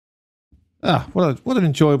 What an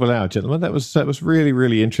enjoyable hour, gentlemen. That was really,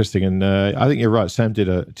 really interesting. And I think you're right. Sam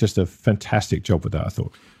did just a fantastic job with that, I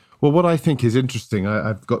thought. Well, what I think is interesting,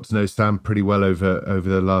 I've got to know Sam pretty well over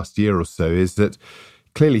the last year or so, is that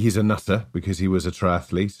clearly he's a nutter because he was a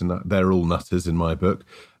triathlete, and they're all nutters in my book.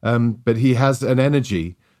 But he has an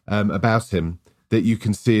energy about him that you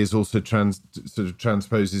can see is also sort of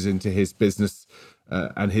transposes into his business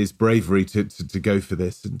and his bravery to go for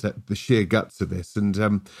this, and the sheer guts of this.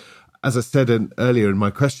 And as I said earlier in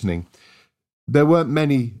my questioning, there weren't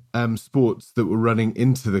many sports that were running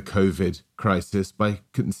into the COVID crisis by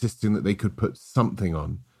insisting that they could put something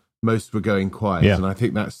on. Most were going quiet. Yeah. And I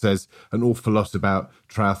think that says an awful lot about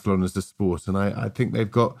triathlon as a sport. And I think they've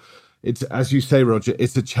got, it's, as you say, Roger,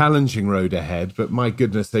 it's a challenging road ahead, but my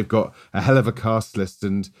goodness, they've got a hell of a cast list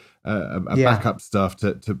and a backup staff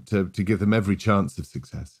to give them every chance of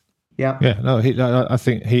success. Yeah. Yeah. No, I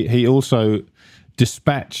think he also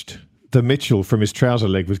dispatched the Mitchell from his trouser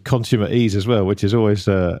leg with consummate ease as well, which is always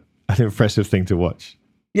an impressive thing to watch.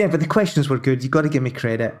 Yeah, but the questions were good. You've got to give me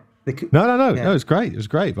credit. No, it's great. It was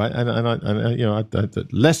great, right? And you know,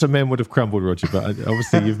 lesser men would have crumbled, Roger. But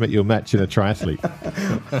obviously, you've met your match in a triathlete.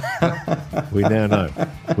 We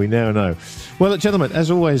now know. Well, gentlemen,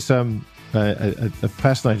 as always, a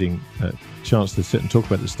fascinating chance to sit and talk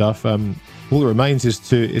about this stuff. All that remains is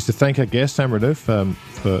to thank our guest Sam Renouf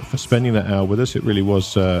for spending that hour with us. It really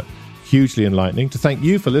was hugely enlightening. To thank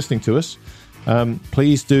you for listening to us.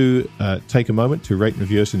 Please do take a moment to rate and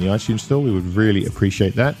review us in the iTunes store. We would really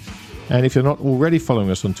appreciate that. And if you're not already following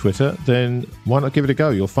us on Twitter, then why not give it a go?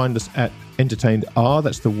 You'll find us at EntertainedR,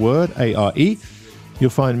 that's the word, A-R-E. You'll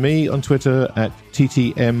find me on Twitter at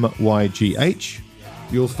TTMYGH.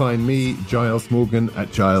 You'll find me, Giles Morgan, at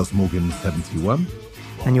GilesMorgan71.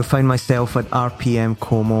 And you'll find myself at RPM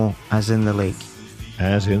Como, as in the lake.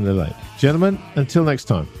 As in the lake. Gentlemen, until next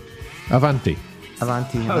time, avanti.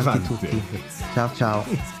 Avanti tutti. Ciao ciao.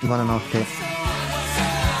 Buonanotte.